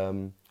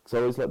 Because I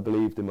always like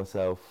believed in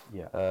myself.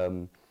 Yeah.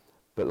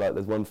 But like,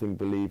 there's one thing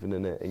believing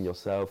in it in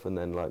yourself, and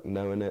then like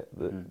knowing it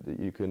that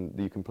you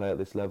can play at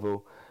this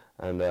level.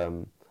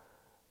 And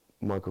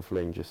Michael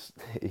Fling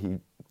he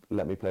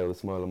let me play with a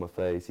smile on my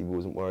face. He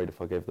wasn't worried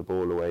if I gave the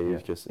ball away. He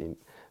was just,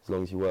 as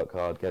long as you work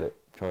hard, get it,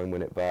 try and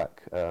win it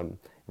back.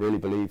 Really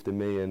believed in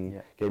me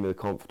and gave me the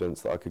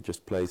confidence that I could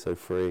just play so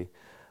free.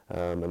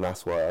 And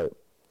that's why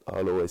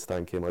I'll always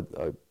thank him. I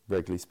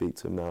regularly speak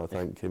to him now. I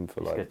thank him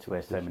for it's good to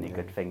hear so many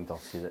good things.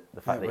 Obviously,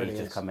 the fact that really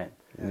he's just come in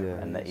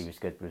and that he was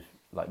good with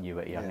like you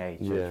at a young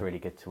age. So it's really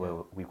good to hear.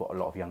 We've got a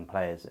lot of young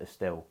players that are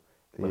still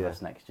with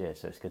us next year.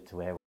 So it's good to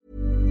hear.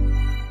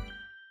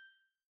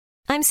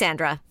 I'm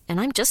Sandra, and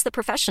I'm just the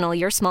professional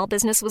your small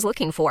business was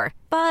looking for.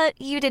 But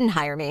you didn't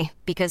hire me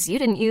because you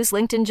didn't use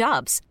LinkedIn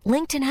Jobs.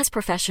 LinkedIn has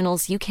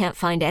professionals you can't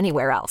find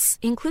anywhere else,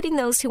 including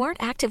those who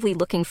aren't actively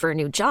looking for a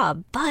new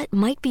job, but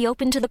might be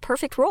open to the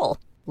perfect role,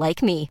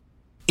 like me.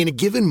 In a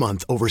given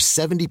month, over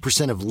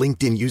 70% of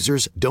LinkedIn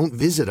users don't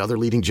visit other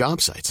leading job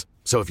sites.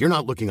 So if you're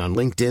not looking on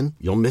LinkedIn,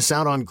 you'll miss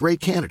out on great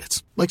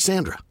candidates like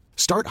Sandra.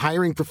 Start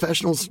hiring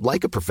professionals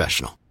like a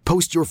professional.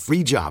 Post your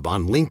free job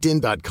on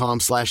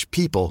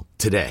linkedin.com/people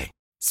today.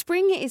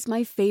 Spring is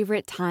my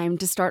favorite time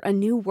to start a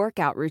new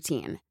workout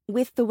routine.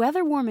 With the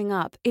weather warming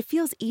up, it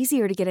feels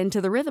easier to get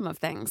into the rhythm of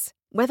things.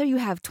 Whether you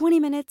have 20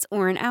 minutes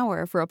or an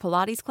hour for a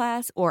Pilates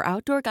class or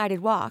outdoor guided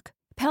walk,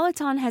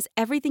 Peloton has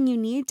everything you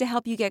need to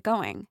help you get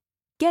going.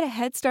 Get a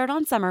head start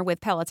on summer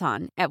with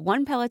Peloton at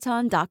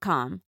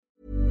onepeloton.com.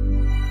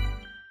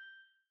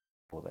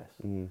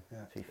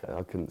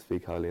 I couldn't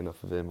speak highly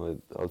enough of him.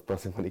 I was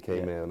buzzing when he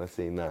came here and I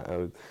seen that. I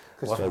was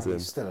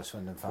Because still a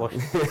Swindon fan.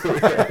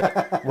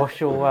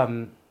 What's your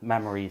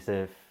memories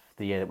of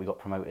the year that we got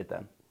promoted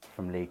then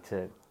from League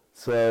Two?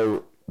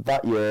 So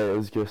that year it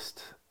was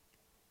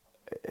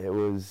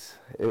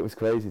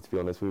crazy, to be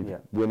honest. We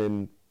were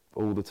winning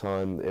all the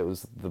time.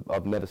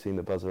 I've never seen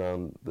the buzz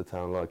around the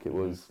town like it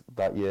was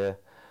that year.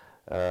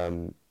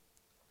 Doyley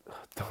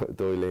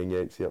and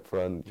Yatesy up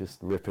front,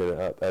 just ripping it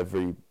up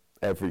every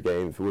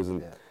game. If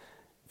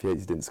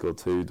Yates didn't score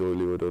two,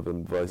 Doyley would have,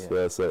 and vice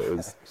versa. It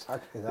was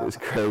it was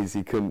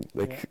crazy.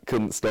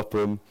 Couldn't stop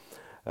him.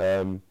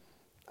 And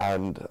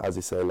as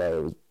you say,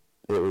 like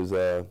it was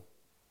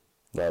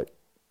like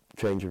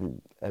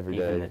changing every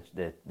day. Even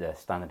the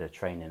standard of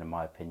training, in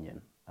my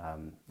opinion,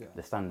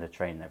 the standard of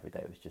training every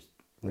day was just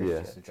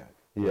a joke.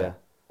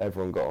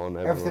 Everyone got on.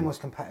 Everything was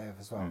competitive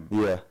as well.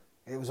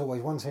 It was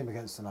always one team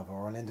against another,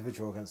 or an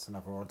individual against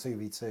another, or a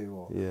 2v2,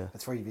 or a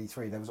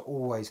 3v3. There was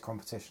always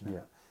competition in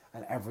it,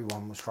 and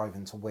everyone was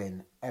striving to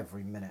win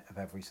every minute of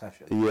every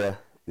session.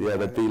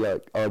 There'd be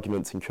like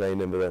arguments in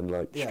training, but then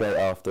like straight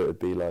after it would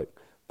be like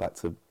back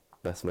to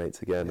best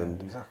mates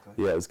again.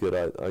 It was good.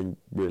 I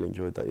really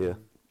enjoyed that year.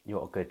 You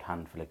got a good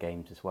handful of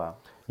games as well.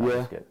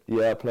 I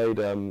played.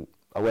 I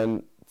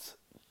went.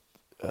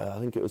 I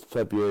think it was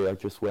February. I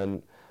just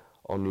went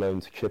on loan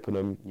to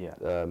Chippenham,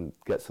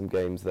 get some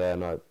games there,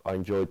 and I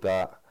enjoyed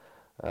that.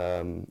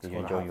 Did you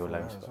enjoy your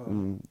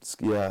loan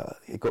spell?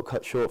 It got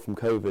cut short from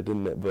COVID,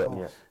 didn't it? But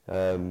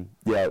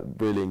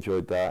really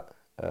enjoyed that.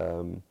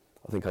 I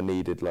think I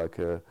needed like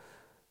a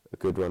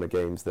good run of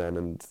games then,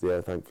 and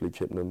thankfully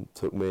Chippenham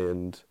took me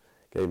and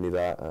gave me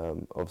that.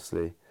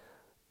 Obviously,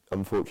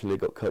 unfortunately,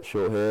 got cut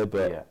short here,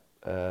 but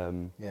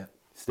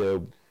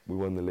still. We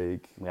won the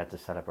league. We had the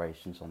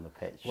celebrations on the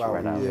pitch. Well,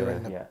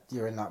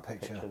 you're in that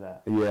picture.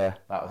 There.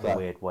 That was a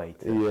weird way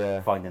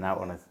to finding out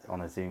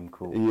on a Zoom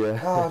call.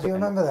 Oh, do you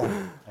remember that?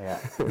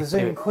 The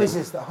Zoom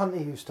quizzes that Hunter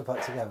used to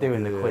put together.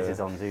 Doing the quizzes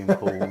on Zoom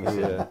calls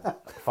and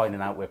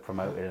finding out we're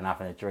promoted and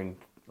having a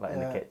drink in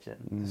the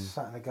kitchen.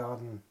 Sat in the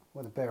garden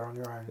with a beer on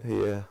your own.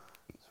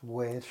 It's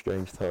weird.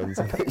 Strange times.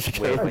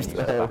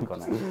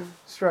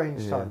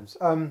 Strange times.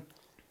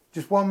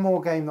 Just one more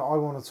game that I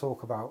want to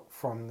talk about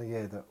from the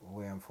year that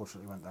we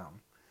unfortunately went down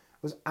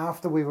was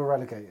after we were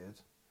relegated,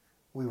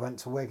 we went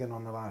to Wigan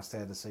on the last day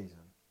of the season.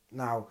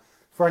 Now,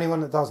 for anyone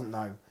that doesn't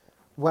know,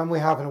 when we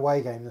have an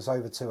away game that's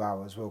over 2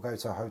 hours, we'll go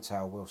to a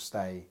hotel, we'll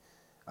stay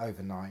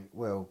overnight,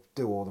 we'll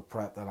do all the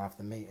prep, they'll have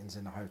the meetings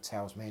in the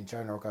hotels, me and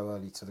Jonah will go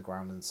early to the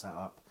ground and set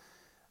up,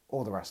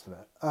 all the rest of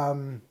it.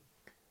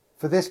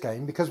 For this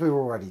game, because we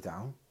were already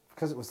down,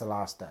 because it was the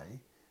last day,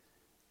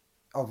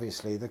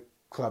 obviously the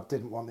club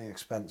didn't want the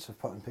expense of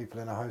putting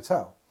people in a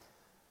hotel.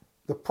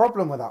 The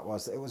problem with that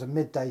was that it was a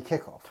midday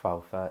kickoff.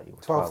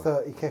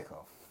 12:30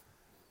 kickoff.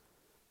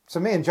 So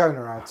me and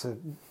Jonah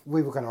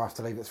we were going to have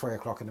to leave at 3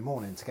 o'clock in the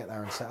morning to get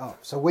there and set up.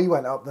 So we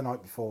went up the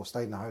night before,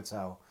 stayed in the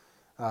hotel,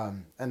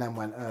 and then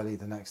went early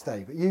the next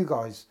day. But you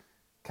guys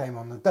came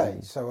on the day,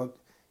 so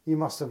you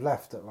must have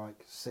left at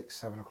like 6,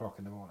 7 o'clock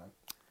in the morning.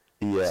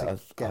 I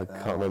can't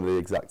remember the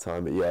exact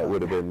time, but it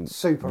would have been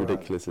super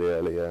ridiculously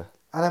early.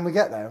 And then we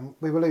get there and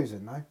we were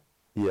losing, no?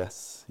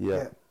 Yes,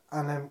 yeah.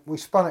 And then we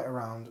spun it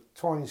around.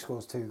 Twiney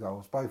scores 2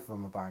 goals. Both of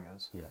them are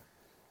bangers. Yeah.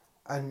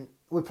 And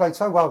we played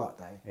so well that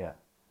day. Yeah.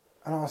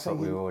 And I was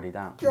thinking, we were already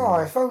down.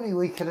 God, if only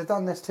we could have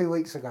done this 2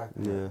 weeks ago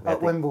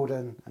at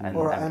Wimbledon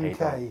or at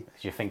MK.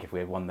 Because you think if we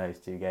had won those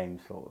 2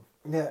 games, sort of.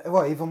 Yeah,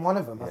 well, even one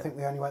of them, I think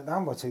we only went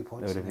down by 2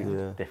 points. It would have been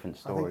a different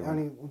story. I think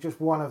only just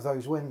one of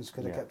those wins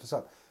could have kept us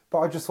up. But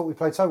I just thought we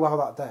played so well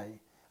that day.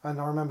 And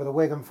I remember the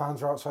Wigan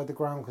fans were outside the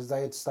ground because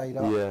they had stayed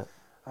up. Yeah.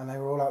 And they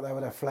were all out there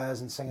with their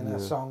flares and singing their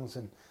songs.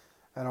 And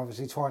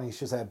obviously Twiney's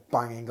just there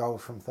banging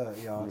goals from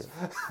 30 yards.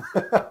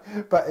 Yeah.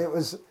 But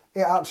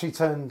it actually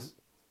turned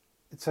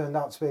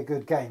out to be a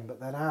good game. But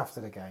then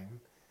after the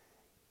game,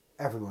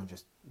 everyone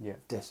just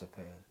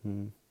disappeared.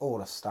 All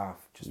the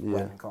staff just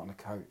went and got in a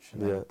coach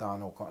and they were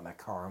done, or got in their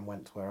car and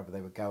went to wherever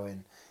they were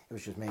going. It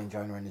was just me and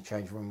Jonah in the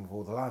change room with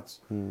all the lads.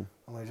 And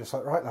we were just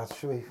like, right lads,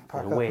 should we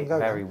pack up and go?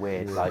 Very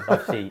weird. Like,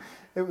 obviously,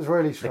 it was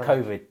really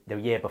strange. The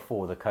year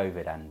before the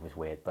COVID end was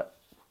weird, but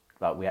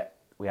like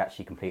we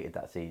actually completed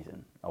that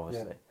season,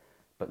 obviously. Yeah.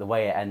 But the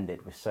way it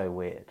ended was so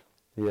weird.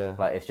 Yeah.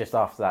 Like, it's just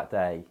after that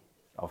day,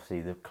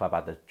 obviously the club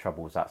had the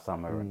troubles that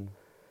summer and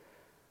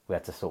we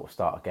had to sort of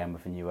start again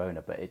with a new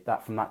owner.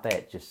 But from that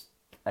day,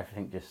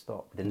 everything just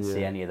stopped. We didn't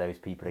see any of those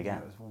people again.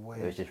 It was weird.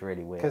 It was just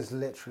really weird. Because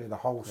literally the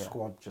whole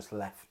squad just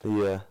left.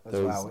 Yeah. As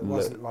well. It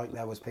wasn't like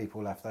there was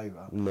people left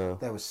over. No.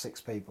 There was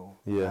 6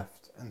 people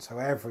left. And so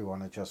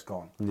everyone had just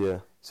gone. Yeah.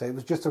 So it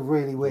was just a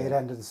really weird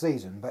end of the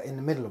season. But in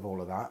the middle of all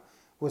of that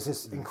was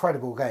this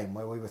incredible game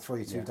where we were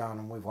 3-2 down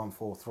and we've won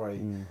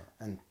 4-3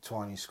 and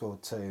Twiney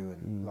scored 2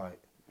 and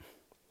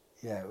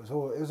it was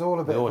all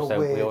a bit of a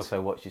weird... We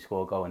also watched you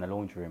score a goal in the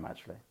laundry room,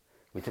 actually.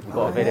 We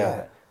got a video of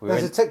it.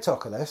 There's a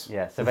TikTok of this.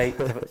 Yeah, so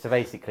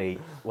basically,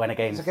 when a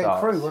game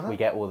starts, we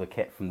get all the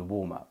kit from the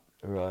warm-up.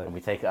 Right. And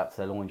we take it up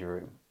to the laundry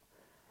room.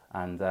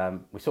 And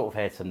we sort of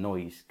heard some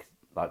noise,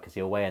 like, because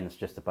the away end's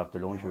just above the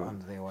laundry room.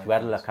 Under the away so we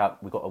had a look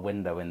up, we got a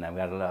window in there,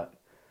 we had a look.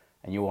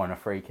 And you were on a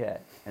free kick.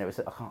 And it was,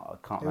 I can't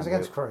remember. It was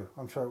against Crewe,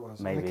 I'm sure it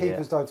was. Maybe, and the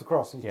keeper's dived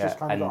across and he just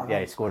kind of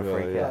got he scored a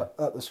free kick.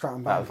 At the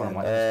Stratton Bank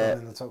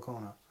in the top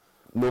corner.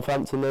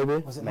 Northampton, maybe?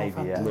 Was it maybe,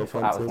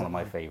 Northampton? Yeah. That was one of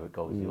my favourite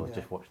goals. You were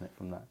just watching it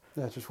from there.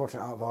 Yeah, just watching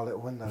it out of our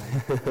little window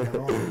in the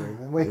laundry room.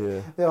 And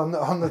we,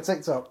 on the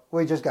TikTok,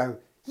 we just go,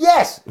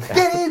 yes,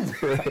 get in!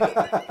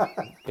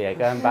 Yeah,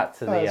 going back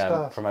to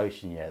the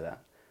promotion year then,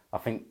 I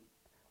think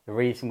the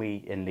reason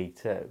in League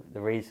Two, the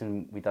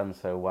reason we done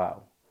so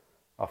well,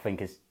 I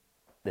think is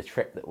the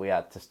trip that we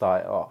had to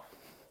start it off.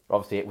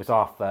 Obviously, it was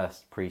our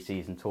first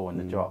pre-season tour in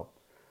the job.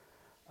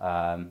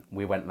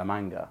 We went La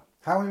Manga.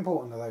 How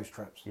important are those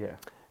trips? Yeah.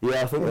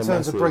 Yeah, I think in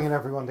terms of bringing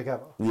everyone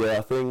together. Yeah,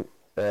 I think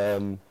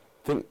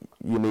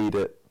you need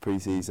it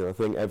pre-season. I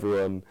think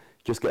everyone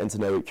just getting to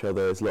know each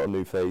other. There's a lot of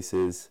new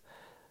faces.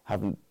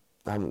 The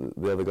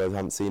other guys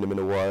haven't seen them in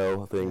a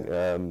while. I think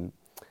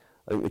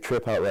the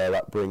trip out there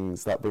that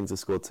brings the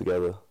squad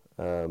together.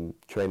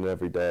 Training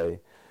every day,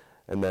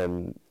 and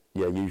then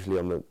usually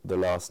on the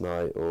last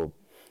night or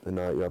the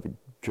night you have a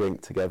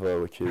drink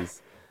together, which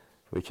is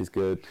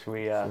good. Should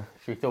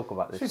we talk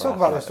about this? Should we talk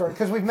about this story?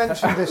 Because we've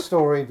mentioned this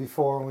story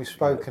before and we've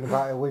spoken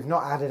about it. We've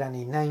not added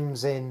any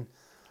names in.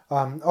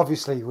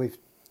 Obviously, we've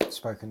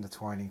spoken to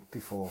Twiney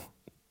before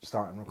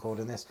starting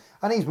recording this,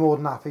 and he's more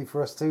than happy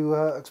for us to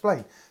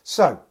explain.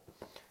 So,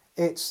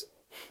 it's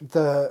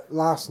the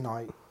last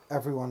night.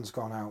 Everyone's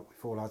gone out.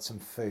 We've all had some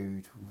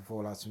food. We've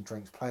all had some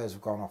drinks. Players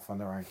have gone off on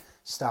their own.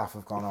 Staff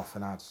have gone off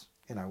and had,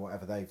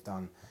 whatever they've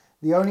done.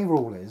 The only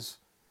rule is,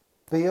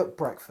 be at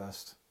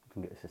breakfast. I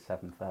think it was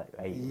 7:30,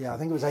 8. Yeah, I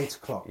think it was 8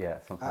 o'clock. Yeah,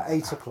 something at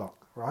like 8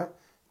 o'clock, right?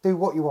 Do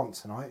what you want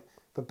tonight,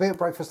 but be at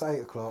breakfast at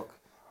 8 o'clock.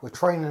 We're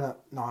training at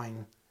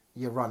 9.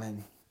 You're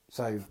running,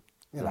 so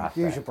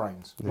use your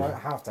brains, right?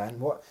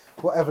 10:30,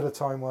 whatever the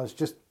time was,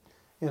 just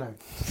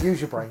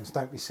use your brains.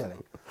 Don't be silly.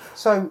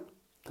 So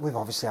we've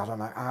obviously had a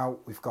night out.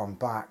 We've gone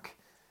back.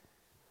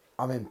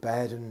 I'm in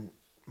bed and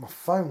my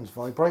phone's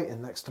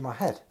vibrating next to my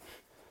head.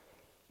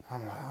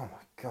 I'm like, oh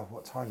my God,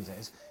 what time is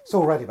it? It's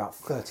already about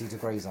 30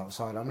 degrees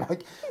outside. I'm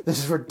like, this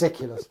is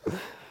ridiculous.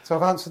 So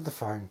I've answered the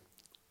phone.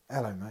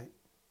 Hello, mate.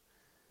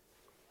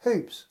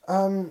 Hoops.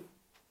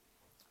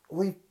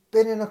 We've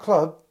been in a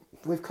club.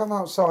 We've come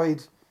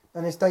outside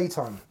and it's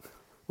daytime.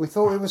 We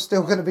thought it was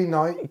still going to be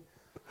night.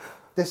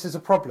 This is a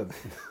problem.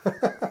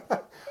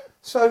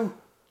 So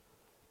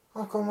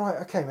I've gone, right,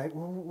 okay, mate,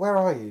 well, where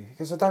are you?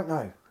 Because I don't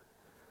know.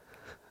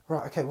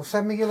 Right, okay, well,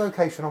 send me your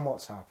location on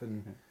WhatsApp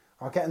and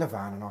I'll get in a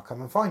van and I'll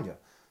come and find you.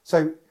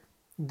 So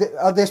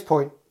at this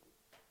point,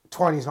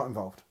 Twiney's not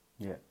involved.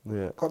 Yeah.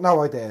 Got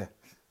no idea.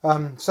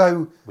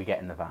 So we get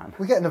in the van.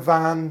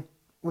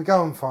 We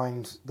go and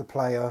find the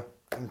player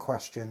in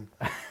question.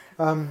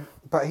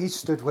 But he's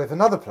stood with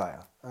another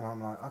player. And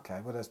I'm like, okay,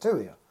 well, there's 2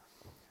 of you.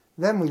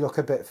 Then we look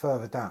a bit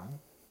further down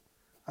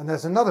and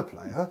there's another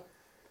player.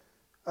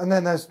 And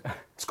then there's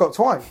Scott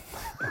Twine.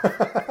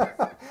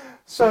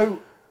 So...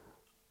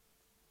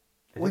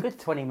 It's a good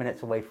 20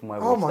 minutes away from where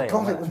we were staying.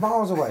 Oh my God, it was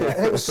miles away.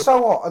 And it was so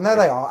hot. And there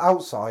they are,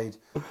 outside,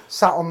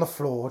 sat on the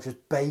floor, just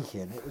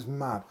baking. It was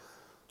mad.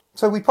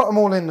 So we put them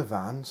all in the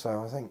van.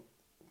 So I think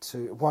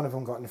one of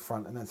them got in the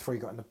front and then 3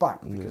 got in the back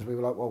because we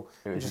were like, well,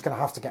 we're just going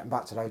to have to get them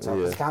back to the hotel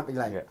because it can't be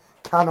late. Yeah.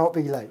 Cannot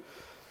be late.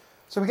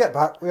 So we get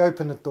back, we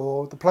open the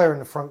door, the player in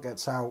the front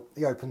gets out,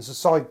 he opens the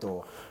side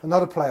door.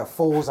 Another player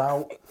falls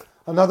out,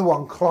 another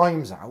one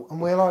climbs out, and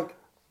we're like,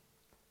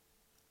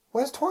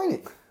 where's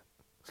Twiney?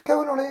 What's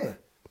going on here?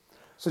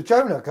 So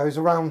Jonah goes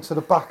around to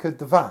the back of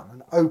the van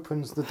and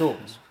opens the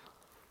doors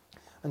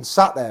and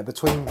sat there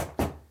between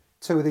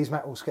 2 of these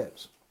metal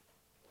skips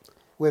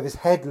with his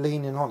head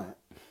leaning on it.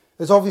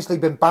 There's obviously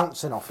been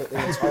bouncing off it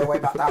the entire way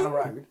back down the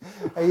road.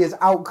 He is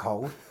out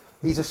cold,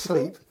 he's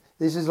asleep.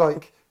 This is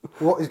like,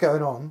 what is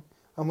going on?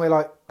 And we're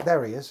like,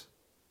 there he is.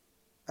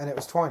 And it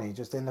was Twiney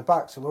just in the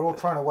back. So we're all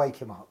trying to wake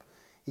him up.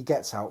 He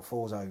gets out,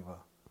 falls over.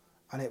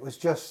 And it was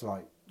just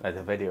like... There's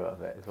a video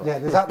of it as well. Yeah,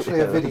 there's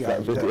actually a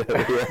video.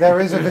 There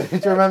is a video.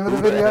 Do you remember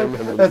the video?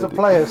 There's a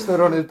player stood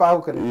on his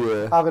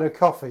balcony having a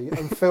coffee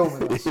and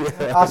filming us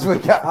as we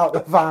get out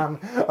the van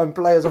and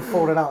players are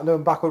falling out and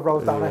doing backward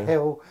rolls down a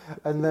hill.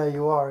 And there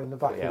you are in the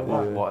back of the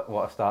van.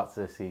 What a start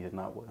to the season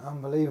that was.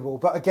 Unbelievable.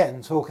 But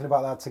again, talking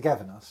about that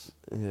togetherness,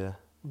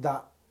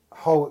 that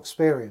whole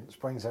experience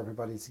brings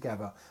everybody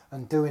together,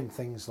 and doing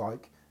things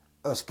like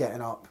us getting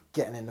up,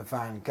 getting in the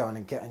van, going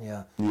and getting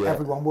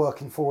everyone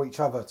working for each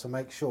other to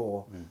make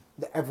sure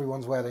that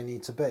everyone's where they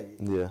need to be.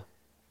 Yeah,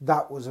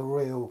 that was a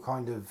real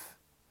kind of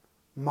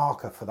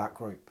marker for that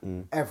group.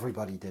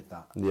 Everybody did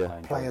that.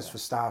 Yeah, players for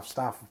staff,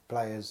 staff for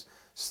players,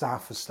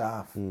 staff for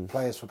staff,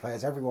 players for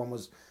players. Everyone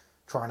was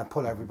trying to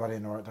pull everybody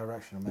in the right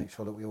direction and make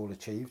sure that we all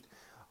achieved.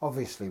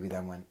 Obviously, we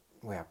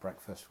had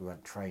breakfast, we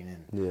went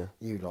training. Yeah.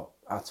 You lot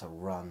had to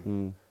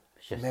run.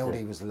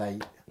 Mildy was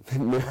late.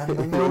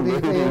 Remember Mildy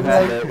being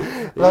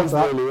late? Love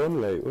that. He was really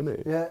late,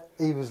 wasn't he? Yeah,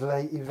 he was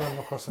late. He was running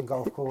across some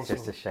golf course.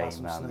 It's just a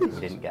shame we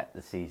didn't get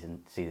see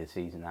the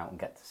season out and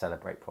get to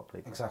celebrate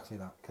properly. Exactly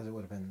that, because it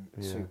would have been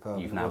superb.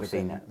 You've now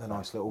seen it. The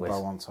nice little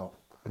bow on top.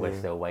 We're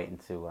still waiting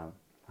to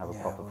have a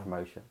proper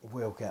promotion.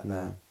 We'll get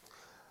there.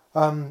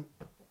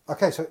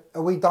 Okay, so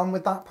are we done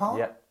with that part?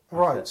 Yeah.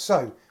 Right,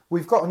 so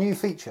we've got a new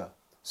feature.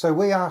 So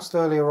we asked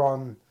earlier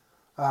on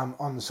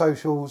the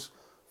socials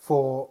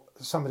for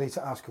somebody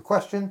to ask a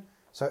question.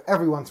 So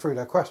everyone threw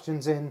their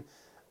questions in,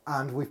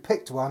 and we've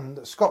picked one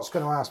that Scott's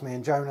going to ask me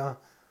and Jonah,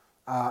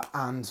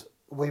 and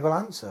we will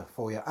answer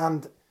for you.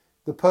 And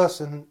the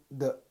person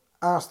that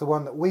asked the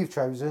one that we've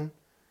chosen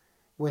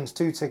wins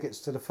 2 tickets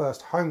to the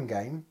first home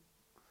game,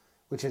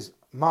 which is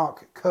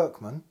Mark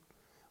Kirkman,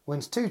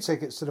 wins 2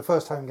 tickets to the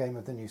first home game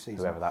of the new season.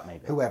 Whoever that may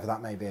be. Whoever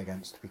that may be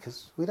against,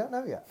 because we don't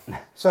know yet.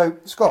 So,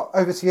 Scott,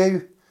 over to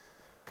you.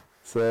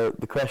 So,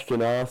 the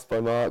question asked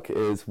by Mark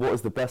is, what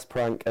is the best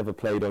prank ever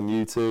played on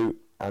YouTube,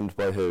 and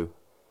by who?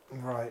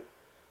 Right.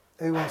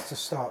 Who wants to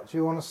start? Do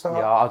you want to start?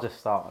 Yeah, I'll just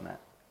start on it.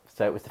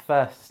 So, it was the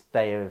first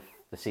day of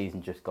the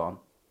season just gone.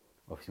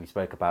 Obviously, we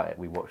spoke about it.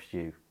 We watched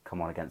you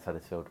come on against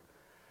Huddersfield.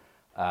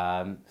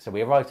 So,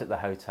 we arrived at the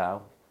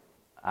hotel,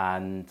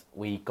 and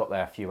we got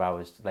there a few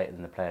hours later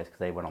than the players because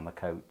they went on the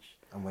coach.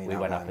 And we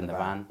went up in the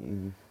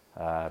van.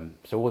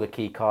 So all the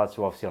key cards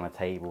were obviously on a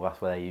table.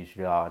 That's where they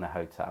usually are in a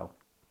hotel.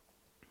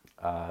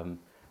 And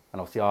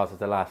obviously ours is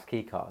the last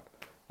key card.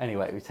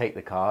 Anyway, we take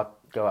the card,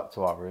 go up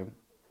to our room.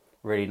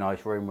 Really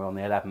nice room. We're on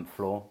the 11th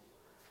floor.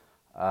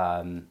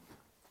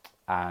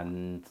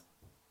 And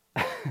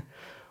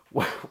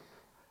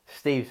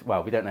Steve's,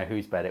 well, we don't know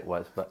whose bed it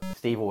was, but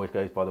Steve always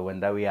goes by the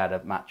window. He had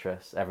a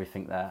mattress,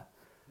 everything there.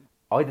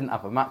 I didn't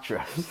have a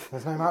mattress.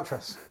 There's no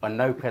mattress. And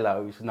no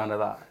pillows, none of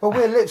that. But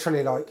we're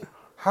literally like,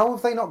 how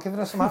have they not given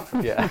us a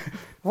mattress? Yeah.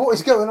 What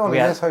is going on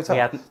in this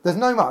hotel? There's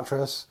no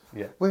mattress.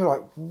 Yeah. We were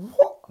like,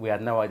 what? We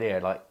had no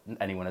idea like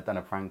anyone had done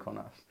a prank on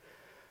us.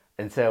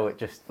 Until it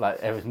just,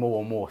 like, there was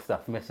more and more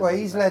stuff missing. Well,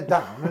 he's led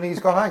down and he's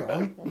gone,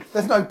 hang on,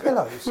 there's no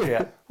pillows.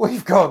 Yeah.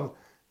 We've gone,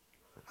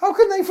 how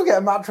can they forget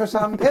a mattress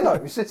and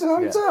pillows? It's a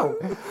hotel.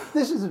 Yeah.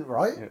 This isn't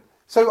right. Yeah.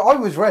 So I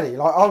was ready,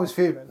 like I was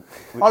fuming.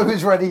 I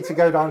was ready to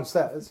go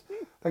downstairs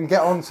and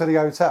get onto the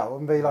hotel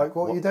and be like,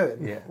 what are you doing?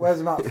 Yeah. Where's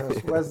the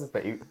mattress? Where's the...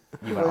 But you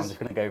went, I'm just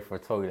going to go for a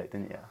toilet,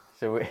 didn't you?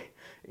 So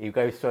you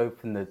go to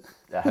open the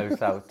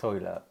hotel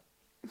toilet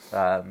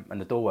and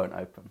the door won't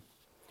open.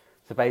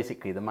 So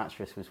basically the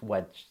mattress was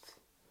wedged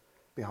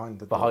behind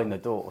the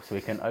door so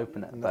we couldn't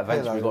open it. But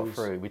eventually we got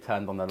through, we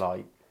turned on the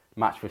light,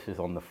 mattress was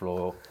on the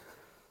floor,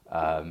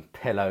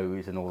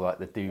 pillows and all like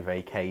the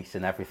duvet case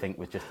and everything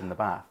was just in the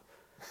bath.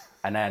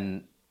 And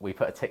then we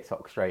put a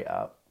TikTok straight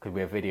up because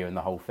we were videoing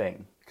the whole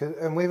thing.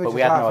 And we were but just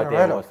we had no laughing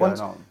idea what was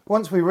going on.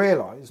 Once we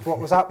realised what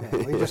was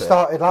happening, we just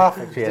started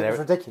laughing because it was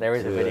ridiculous. There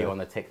is a video on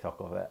the TikTok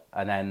of it.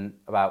 And then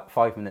about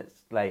 5 minutes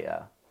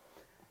later,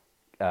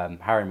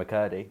 Harry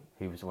McCurdy,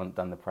 who was the one that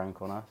done the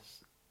prank on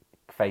us,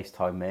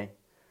 FaceTimed me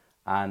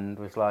and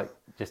was like,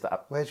 just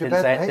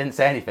didn't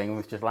say anything and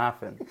was just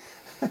laughing.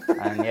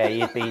 And yeah,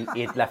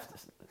 he'd left,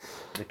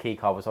 the key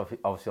card was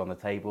obviously on the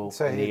table.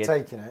 So he'd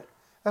taken it.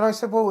 And I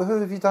said, well,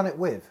 who have you done it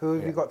with? Who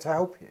have you got to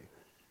help you?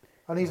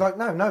 And he's like,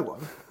 no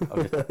one.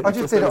 I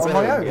just did it on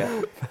my own.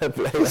 Yeah.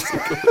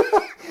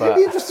 But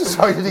He just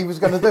decided he was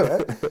going to do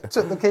it,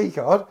 took the key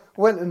card,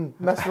 went and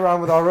messed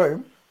around with our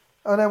room,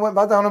 and then went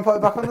back down and put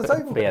it back on the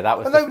table. But yeah, that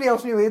was and nobody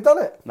else knew he had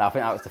done it. no, I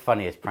think that was the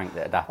funniest prank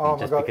that had happened. Oh my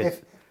just God.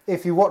 because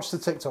If you watch the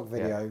TikTok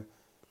video,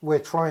 we're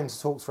trying to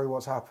talk through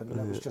what's happened, and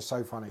it was just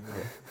so funny.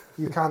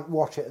 You can't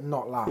watch it and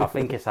not laugh. I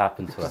think it's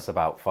happened to us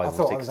about I 5 or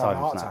thought I 6 was having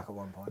a times heart now. attack at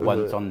one point.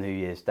 Once on New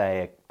Year's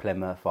Day at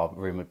Plymouth, our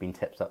room had been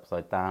tipped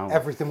upside down.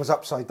 Everything was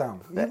upside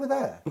down. You were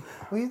there.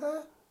 Were you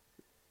there?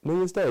 New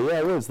Year's Day, yeah,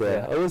 I was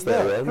there. Yeah. I was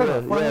there. Yeah,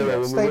 Plymouth, when we when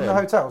we stayed in the went.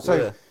 hotel. So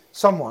Yeah.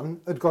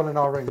 someone had gone in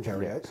our room,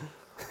 Jerry Oates,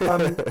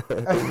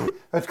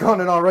 had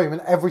gone in our room,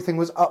 and everything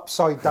was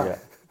upside down. Yeah.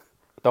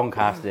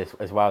 Doncaster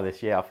as well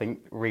this year. I think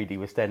Reedy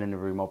was staying in the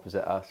room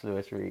opposite us,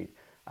 Lewis Reed,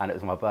 and it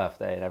was my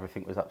birthday, and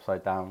everything was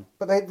upside down.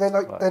 But they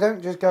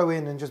don't just go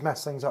in and just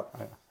mess things up.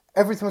 Yeah.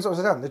 Everything was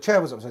upside down. The chair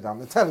was upside down.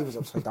 The telly was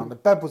upside down. The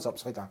bed was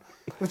upside down.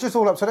 It was just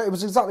all upside down. It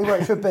was exactly where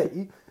it should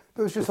be,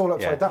 but it was just all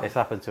upside down. It's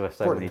happened to us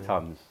so Brilliant. many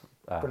times.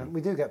 Brilliant.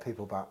 We do get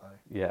people back though.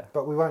 Yeah.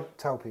 But we won't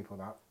tell people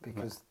that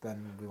because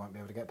then we won't be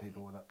able to get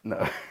people with it. No.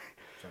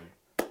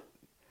 So,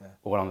 yeah.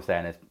 All I'm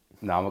saying is,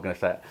 no, I'm not going to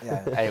say it.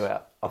 Yeah. Anyway,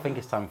 I think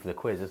it's time for the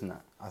quiz, isn't it?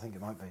 I think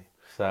it might be.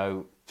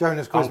 So,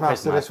 Jonah's I'm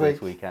Quizmaster this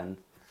week. weekend.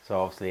 So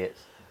obviously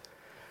it's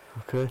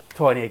Okay.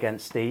 Twiney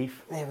against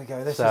Steve. Here we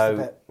go. This so is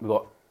the bit. we've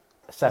got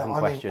 7 No,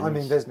 questions. I'm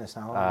in business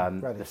now.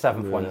 I'm ready. The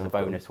 7th one is Yeah, a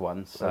bonus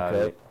one. So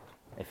okay.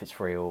 if it's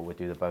 3 all, we'll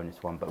do the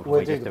bonus one. But We'll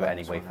we do just the do it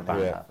bonus anyway one for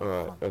then. Yeah. banter.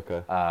 All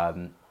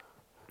right. Okay.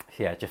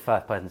 So yeah, just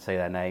first person to say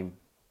their name,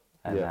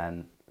 and Yeah.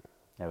 then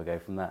there we go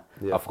from there.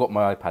 Yeah. I forgot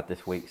my iPad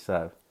this week,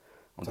 so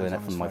I'm doing it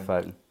on from his my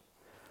phone.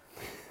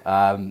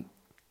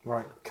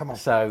 Right, come on.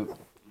 So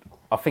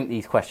I think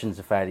these questions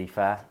are fairly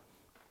fair.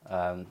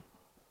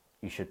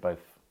 You should both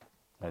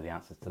know the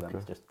answers to them. Okay.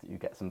 It's just that you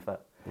get some fair.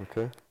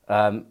 Okay.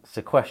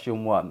 So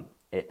question 1,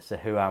 it's a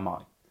who am I?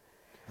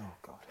 Oh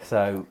God.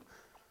 So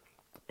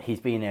he's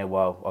been here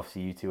well.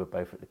 Obviously, you two are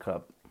both at the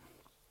club.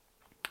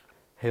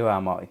 Who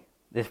am I?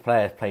 This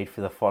player has played for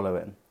the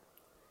following.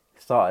 He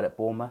started at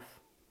Bournemouth.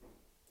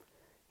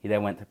 He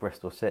then went to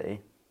Bristol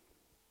City.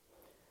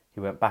 He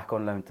went back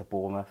on loan to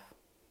Bournemouth.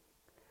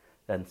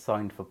 Then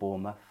signed for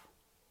Bournemouth.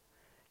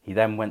 He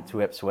then went to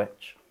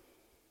Ipswich.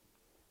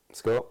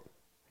 Scott.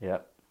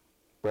 Yep.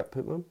 Brett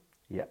Pittman.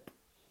 Yep.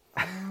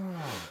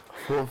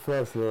 What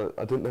first?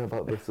 I didn't know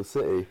about Bristol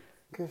City.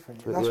 Good for you.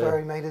 But That's yeah. where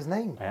he made his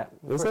name. Yeah.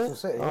 Was Bristol it?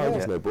 City. Oh, I yeah.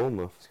 just know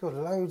Bournemouth. He's got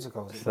loads of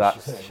goals. at So Bristol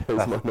that's- City. Shows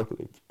my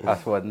knowledge.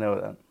 That's what I know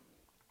then.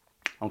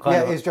 I'm kind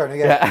Yeah, of it is Jonah.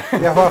 Yeah,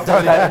 yeah. Well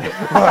done.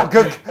 Yeah. Well,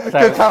 good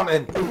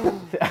counting.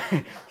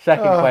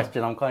 Second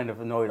question, I'm kind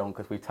of annoyed on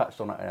because we touched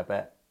on it in a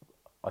bit.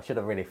 I should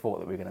have really thought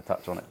that we were going to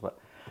touch on it. But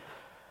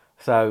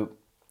so,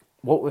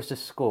 what was the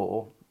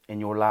score in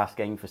your last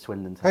game for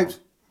Swindon Town? Hoops.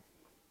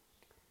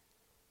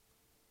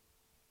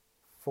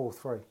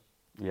 4-3.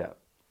 Yeah.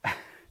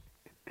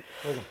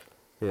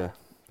 Yeah,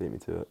 beat me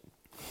to it.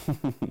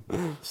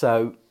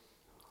 So,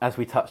 as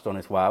we touched on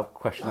as well,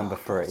 question number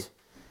 3.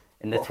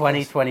 In the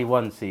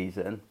 2021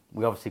 season,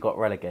 we obviously got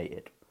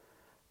relegated.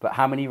 But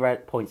how many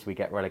points did we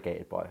get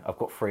relegated by? I've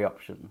got 3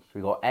 options.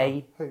 We got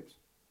A. Hoops.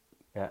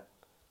 Yeah.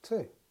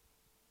 2.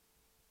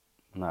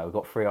 No, we've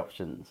got 3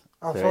 options.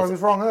 Oh, so I it's-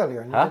 was wrong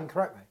earlier and you Huh? didn't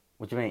correct me.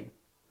 What do you mean?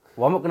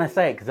 Well, I'm not going to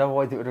say it because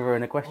otherwise it would have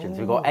ruined the question. So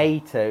we've got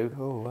A2,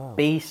 Oh, wow.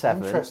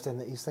 B7, Interesting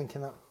that he's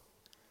thinking that.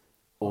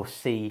 or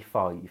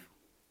C5.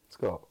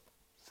 Scott.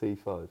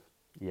 C5.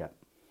 Yeah.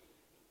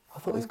 I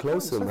thought it was Five closer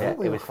points, than I that. thought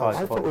we it were was close.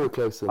 5 I thought we were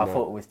closer I than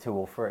thought that. it was 2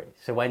 or 3.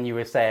 So when you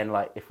were saying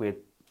like if we had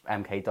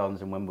MK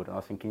Dons and Wimbledon, I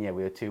was thinking yeah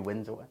we were 2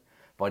 wins away,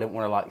 but I didn't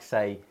want to like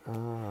say.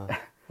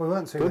 We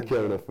weren't too Good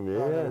going from you,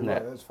 yeah. No,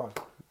 No. that's fine.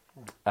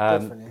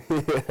 Good for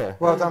you. Yeah.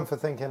 Well done for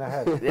thinking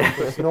ahead.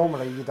 Because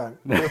normally you don't.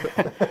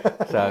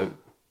 So,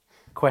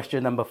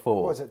 question number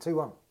 4. What is it,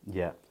 2-1?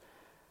 Yeah.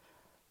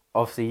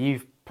 Obviously,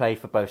 you've played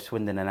for both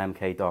Swindon and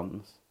MK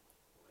Dons.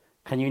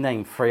 Can you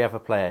name 3 other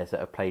players that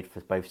have played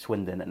for both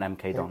Swindon and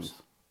MK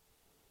Dons?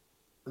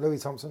 Louis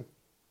Thompson. Is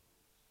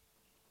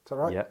that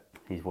right? Yeah.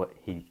 He's what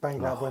he. Bang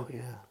Gladwin.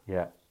 Yeah.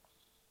 Yeah.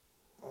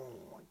 Oh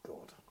my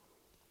God.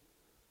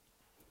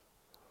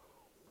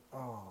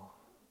 Oh.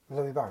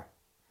 Louis Barry.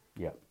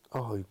 Yeah.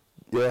 Oh,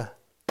 yeah.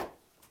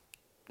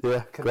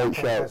 Yeah, great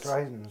shouts.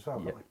 Hayden as well,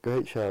 Yeah. didn't we?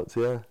 Great shouts,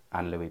 yeah.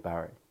 And Louis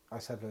Barry. I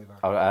said Louis Barry.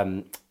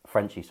 Oh,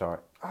 Frenchie, sorry.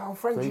 Oh,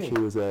 Frenchie.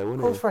 Frenchie was there, Of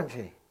wasn't course, he?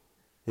 Frenchie.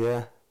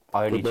 Yeah.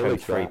 I only Good chose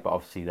knowledge 3, that. but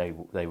obviously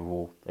they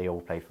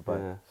all played for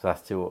both. Yeah. So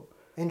that's 2 up.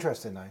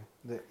 Interesting though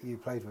that you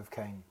played with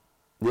Kane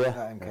Yeah.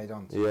 at MK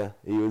Dons. Yeah,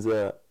 he was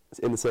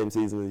in the same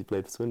season as he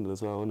played for Swindon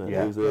as well, wasn't he?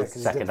 Yeah. He was Yeah, because he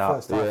did Second the half,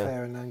 first half yeah.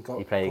 there and then got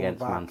He played called against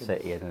back Man and-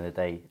 City, and then a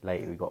day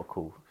later we got a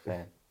call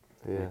saying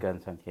he yeah. was going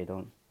to MK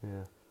Dons.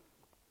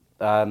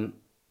 Yeah.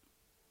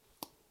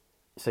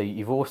 So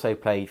you've also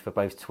played for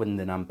both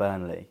Swindon and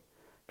Burnley.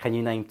 Can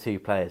you name 2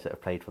 players that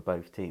have played for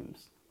both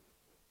teams?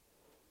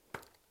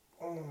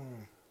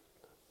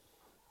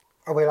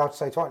 Are we allowed to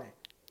say Twiney?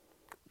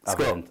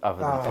 Other than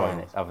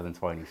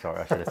Twiney,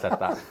 sorry, I should have said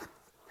that.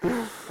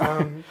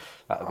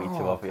 That would be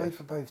too I obvious. played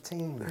for both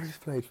teams. He's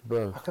played for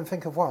both. I can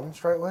think of one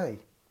straight away.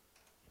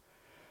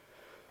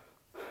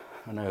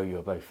 I know who you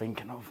were both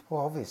thinking of.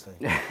 Well, obviously.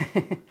 I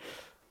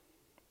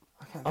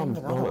can't I'm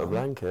think of another a one.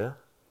 blank here.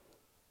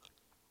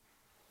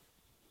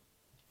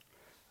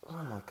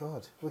 Oh my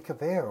God, we could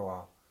be here a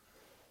while.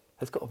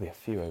 There's got to be a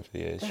few over the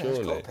years, Yeah, surely.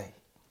 there's got to be.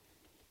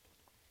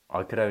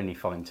 I could only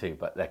find 2,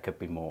 but there could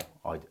be more.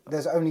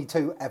 There's only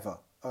 2 ever.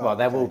 Oh, Well,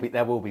 there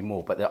okay. will be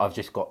more, but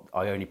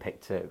I only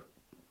picked 2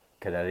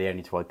 because they're the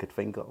only 2 I could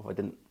think of. I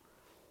didn't.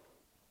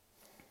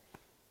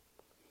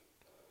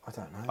 I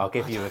don't know. I'll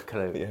give you a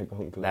clue. Yeah, go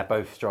on, clue. They're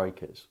both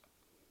strikers.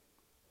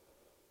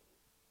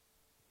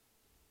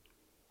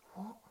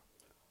 What?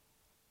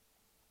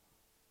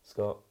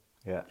 Scott,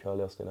 Yeah.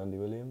 Charlie Austin, Andy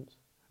Williams.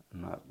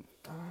 No.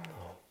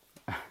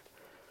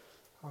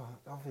 Oh,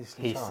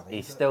 obviously Charlie.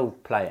 He's but- still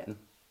playing.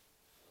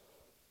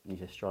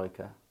 He's a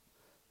striker.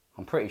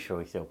 I'm pretty sure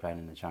he's still playing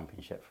in the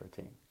Championship for a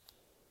team.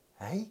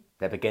 Hey?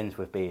 That begins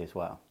with B as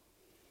well.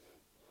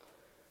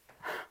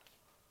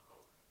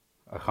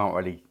 I can't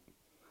really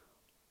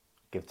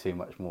give too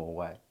much more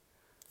away.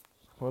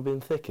 Am I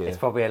being thick here? It's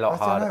probably a lot I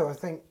don't harder. know. I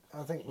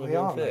think we being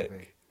are thick?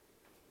 maybe.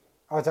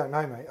 I don't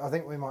know, mate. I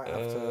think we might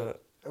have to.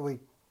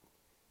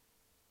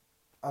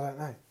 I don't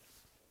know.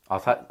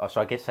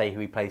 Shall I say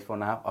who he plays for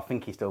now? I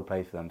think he still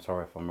plays for them.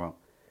 Sorry if I'm wrong.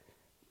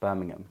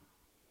 Birmingham.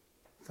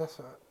 That's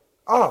right.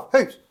 Oh,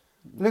 hoops!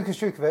 Lucas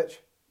Jukovic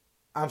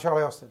and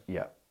Charlie Austin.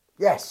 Yeah.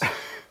 Yes.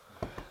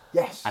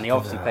 Yes. And he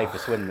obviously played for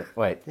Swindon.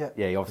 Wait. Yeah.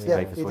 Yeah, he obviously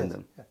played for he did.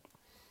 Swindon. Yeah.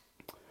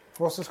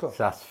 What's the score?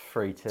 So that's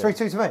 3-2.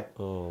 3-2 to me.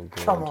 Oh,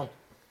 God. Come on.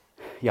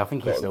 Yeah, I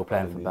think he's still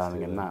playing for These two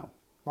Birmingham then. now.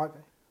 Might be.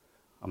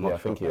 I'm not Yeah, I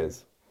sure. think he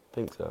is. I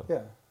think so.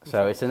 Yeah.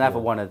 So it's another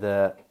one of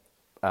the.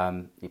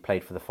 He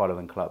played for the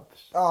following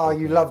clubs. Oh,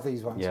 you love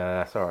these ones. Yeah,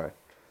 that's all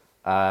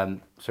right.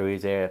 So he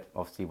was here,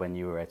 obviously, when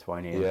you were here,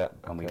 Twine, Yeah,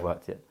 and we okay.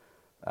 worked it.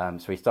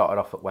 So he started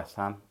off at West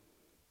Ham.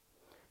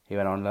 He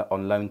went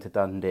on loan to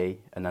Dundee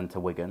and then to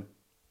Wigan.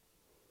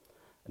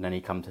 And then he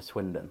come to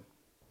Swindon.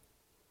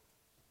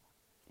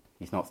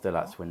 He's not still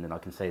at Swindon. I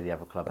can say the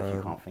other club if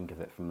you can't think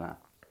of it from there.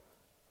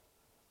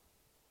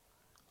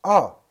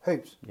 Oh,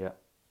 hoops. Yeah,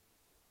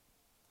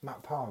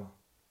 Matt Palmer.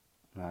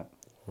 no.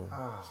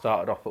 Ah.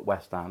 Started off at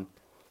West Ham.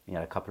 He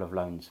had a couple of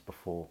loans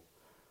before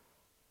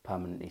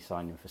permanently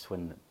signing for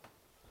Swindon.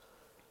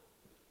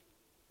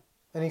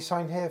 And he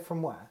signed here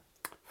from where?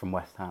 From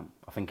West Ham.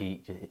 I think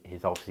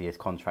his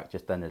contract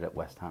just ended at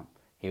West Ham.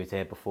 He was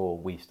here before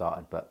we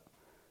started, but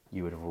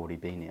you would have already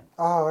been here.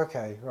 Oh,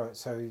 okay, right.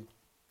 So,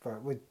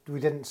 we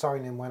didn't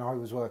sign him when I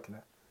was working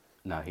it.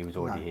 No, he was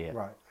already No, here.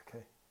 Right.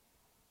 Okay.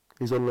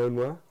 He's on loan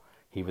where?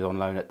 He was on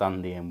loan at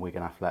Dundee and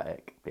Wigan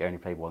Athletic, but he only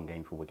played 1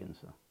 game for Wigan.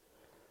 So,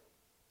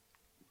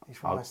 He's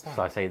from West Ham.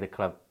 so I say the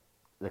club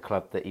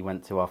that he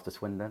went to after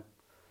Swindon.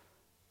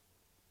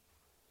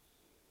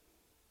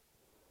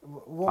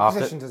 What After-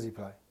 position does he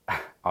play?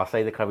 I'll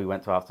say the club he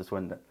went to after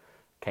Swindon,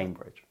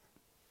 Cambridge.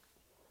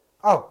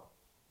 Oh,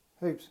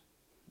 hoops.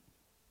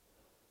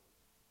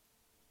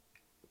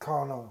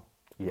 Carl.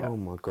 Yeah, Oh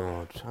my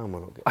God, how am I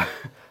not getting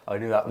I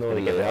knew that was no,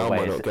 going to give it how am I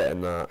away. not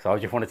getting that? So I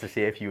just wanted to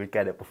see if you would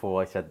get it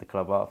before I said the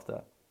club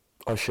after.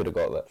 I should have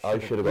got that. I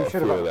should have got a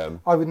should've few got- of them.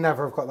 I would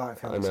never have got that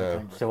if you I hadn't said know.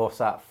 Cambridge. So what's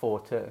that?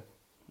 4-2.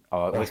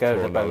 Oh, we'll That's go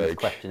with poor the bonus knowledge.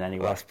 question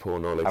anyway. That's poor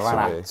knowledge. I ran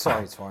Sorry. out.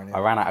 Sorry, Twine. I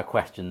ran out of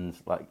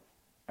questions like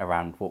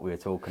around what we were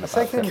talking It's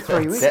about. taken him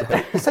 3 weeks.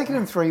 It's taken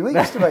him 3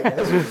 weeks to make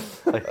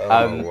this.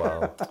 Oh,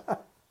 wow.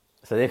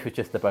 So this was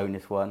just the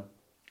bonus one.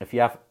 If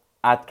you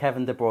add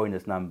Kevin De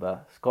Bruyne's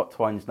number, Scott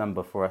Twine's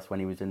number for us when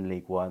he was in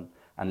League One,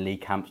 and Lee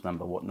Camp's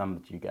number, what number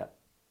do you get?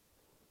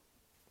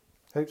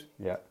 Hoops.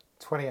 Yeah.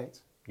 28.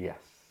 Yes.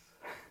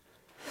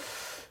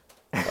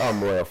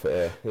 I'm way off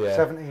it here. Yeah.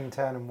 17,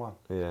 10 and 1.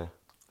 Yeah.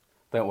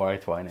 Don't worry,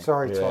 Twine.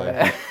 Sorry, Twine.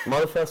 Yeah. Am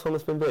I the first one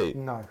that's been beat?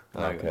 No.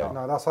 Okay.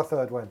 No, that's our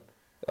 3rd win.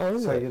 Oh,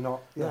 is So it? you're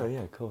not. Yeah. Oh, yeah,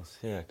 of course.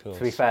 Yeah, of course.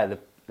 To be fair,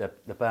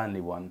 the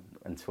Burnley one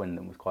and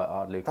Swindon was quite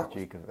hard. Lucas That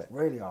was Jukovic.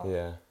 really hard.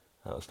 Yeah,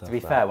 that was tough. To be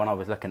that. fair, when I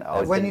was looking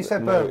at it, When you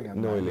said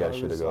Birmingham, Noily, though, I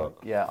should have was got.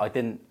 like- yeah, I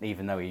didn't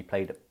even know he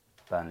played at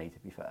Burnley. To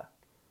be fair.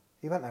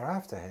 He went there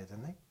after here,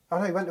 didn't he? Oh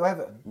no, he went to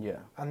Everton. Yeah.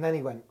 And then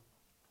he went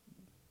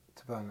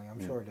to Burnley.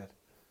 I'm sure he did.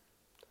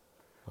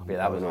 Yeah,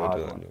 that was a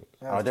hard one. Yeah, And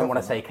it I was didn't want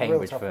to tough say one. A real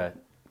Cambridge tough for one.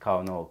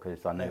 Carl Nor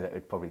because I know that it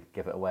would probably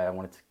give it away. I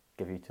wanted to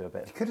give you 2 a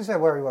bit. You could have said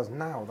where he was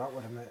now. That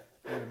would have made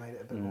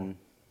it a bit more.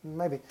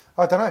 Maybe.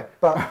 I don't know.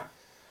 But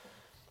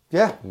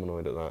yeah, I'm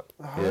annoyed at that.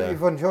 I hope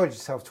you've enjoyed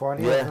yourself,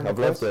 Twine. Yeah, I've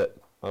loved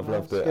it. I've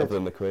loved it. good. I've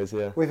done the quiz,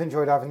 yeah. We've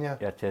enjoyed having you.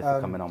 Yeah, cheers for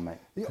coming on,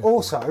 mate.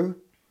 Also,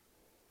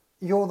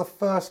 you're the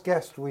first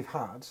guest we've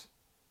had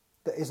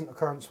that isn't a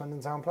current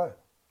Swindon Town player.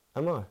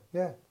 Am I?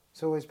 Yeah,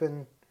 it's always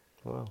been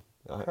Wow.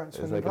 current Is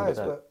Swindon that players,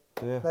 gonna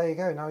but Yeah. there you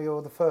go. Now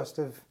you're the first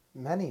of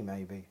many,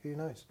 maybe. Who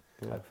knows?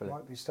 Hopefully.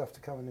 Might be stuff to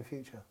come in the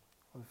future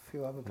with a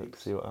few other Let's people.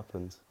 see what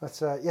happens.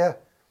 But yeah,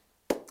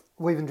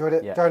 we've enjoyed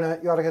it. Yeah. Jonah,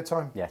 you had a good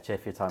time. Yeah,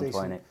 cheers for your time,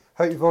 Decent. Twiney.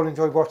 Hope you've all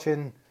enjoyed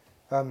watching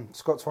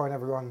Scott Twine,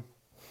 everyone.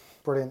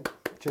 Brilliant.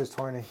 Cheers,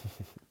 Twiney.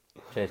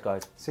 Cheers,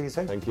 guys. See you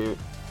soon. Thank you.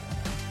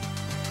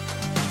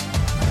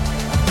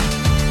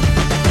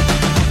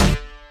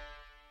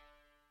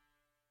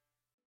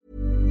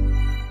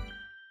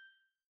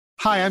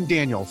 Hi, I'm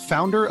Daniel,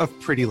 founder of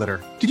Pretty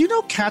Litter. Did you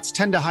know cats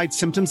tend to hide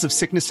symptoms of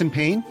sickness and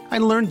pain? I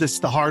learned this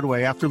the hard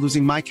way after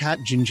losing my cat,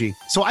 Gingy.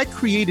 So I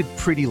created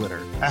Pretty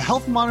Litter, a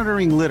health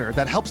monitoring litter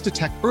that helps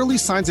detect early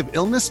signs of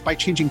illness by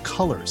changing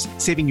colors,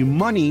 saving you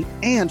money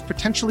and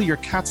potentially your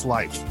cat's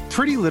life.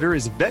 Pretty Litter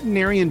is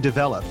veterinarian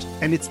developed,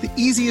 and it's the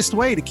easiest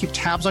way to keep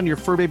tabs on your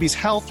fur baby's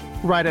health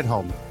right at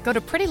home. Go to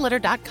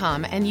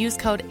prettylitter.com and use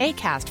code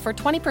ACAST for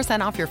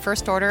 20% off your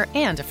first order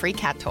and a free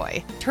cat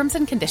toy. Terms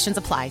and conditions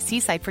apply. See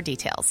site for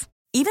details.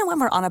 Even when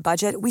we're on a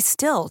budget, we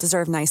still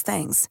deserve nice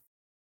things.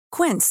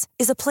 Quince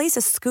is a place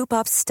to scoop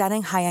up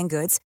stunning high-end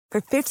goods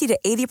for 50 to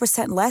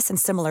 80% less than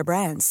similar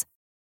brands.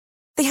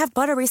 They have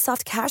buttery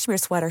soft cashmere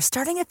sweaters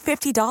starting at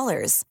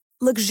 $50,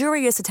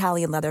 luxurious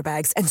Italian leather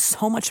bags, and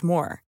so much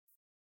more.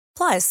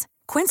 Plus,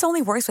 Quince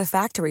only works with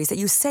factories that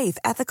use safe,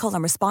 ethical,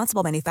 and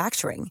responsible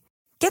manufacturing.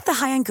 Get the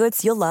high-end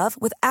goods you'll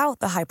love without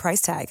the high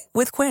price tag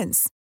with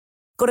Quince.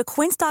 Go to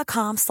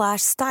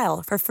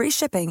quince.com/style for free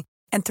shipping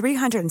and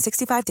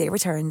 365-day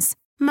returns.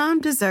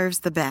 Mom deserves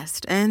the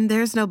best, and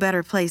there's no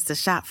better place to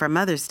shop for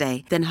Mother's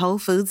Day than Whole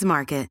Foods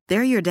Market.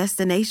 They're your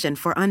destination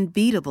for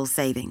unbeatable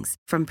savings,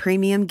 from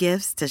premium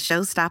gifts to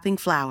show-stopping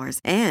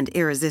flowers and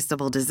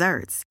irresistible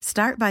desserts.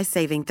 Start by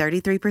saving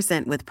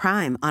 33% with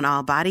Prime on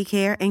all body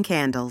care and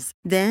candles.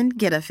 Then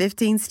get a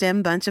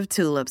 15-stem bunch of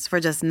tulips for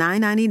just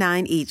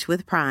 $9.99 each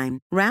with Prime.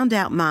 Round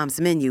out Mom's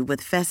menu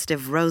with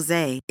festive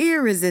rosé,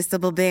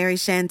 irresistible berry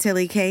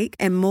chantilly cake,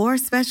 and more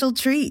special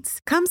treats.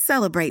 Come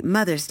celebrate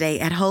Mother's Day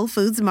at Whole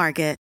Foods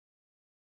Market.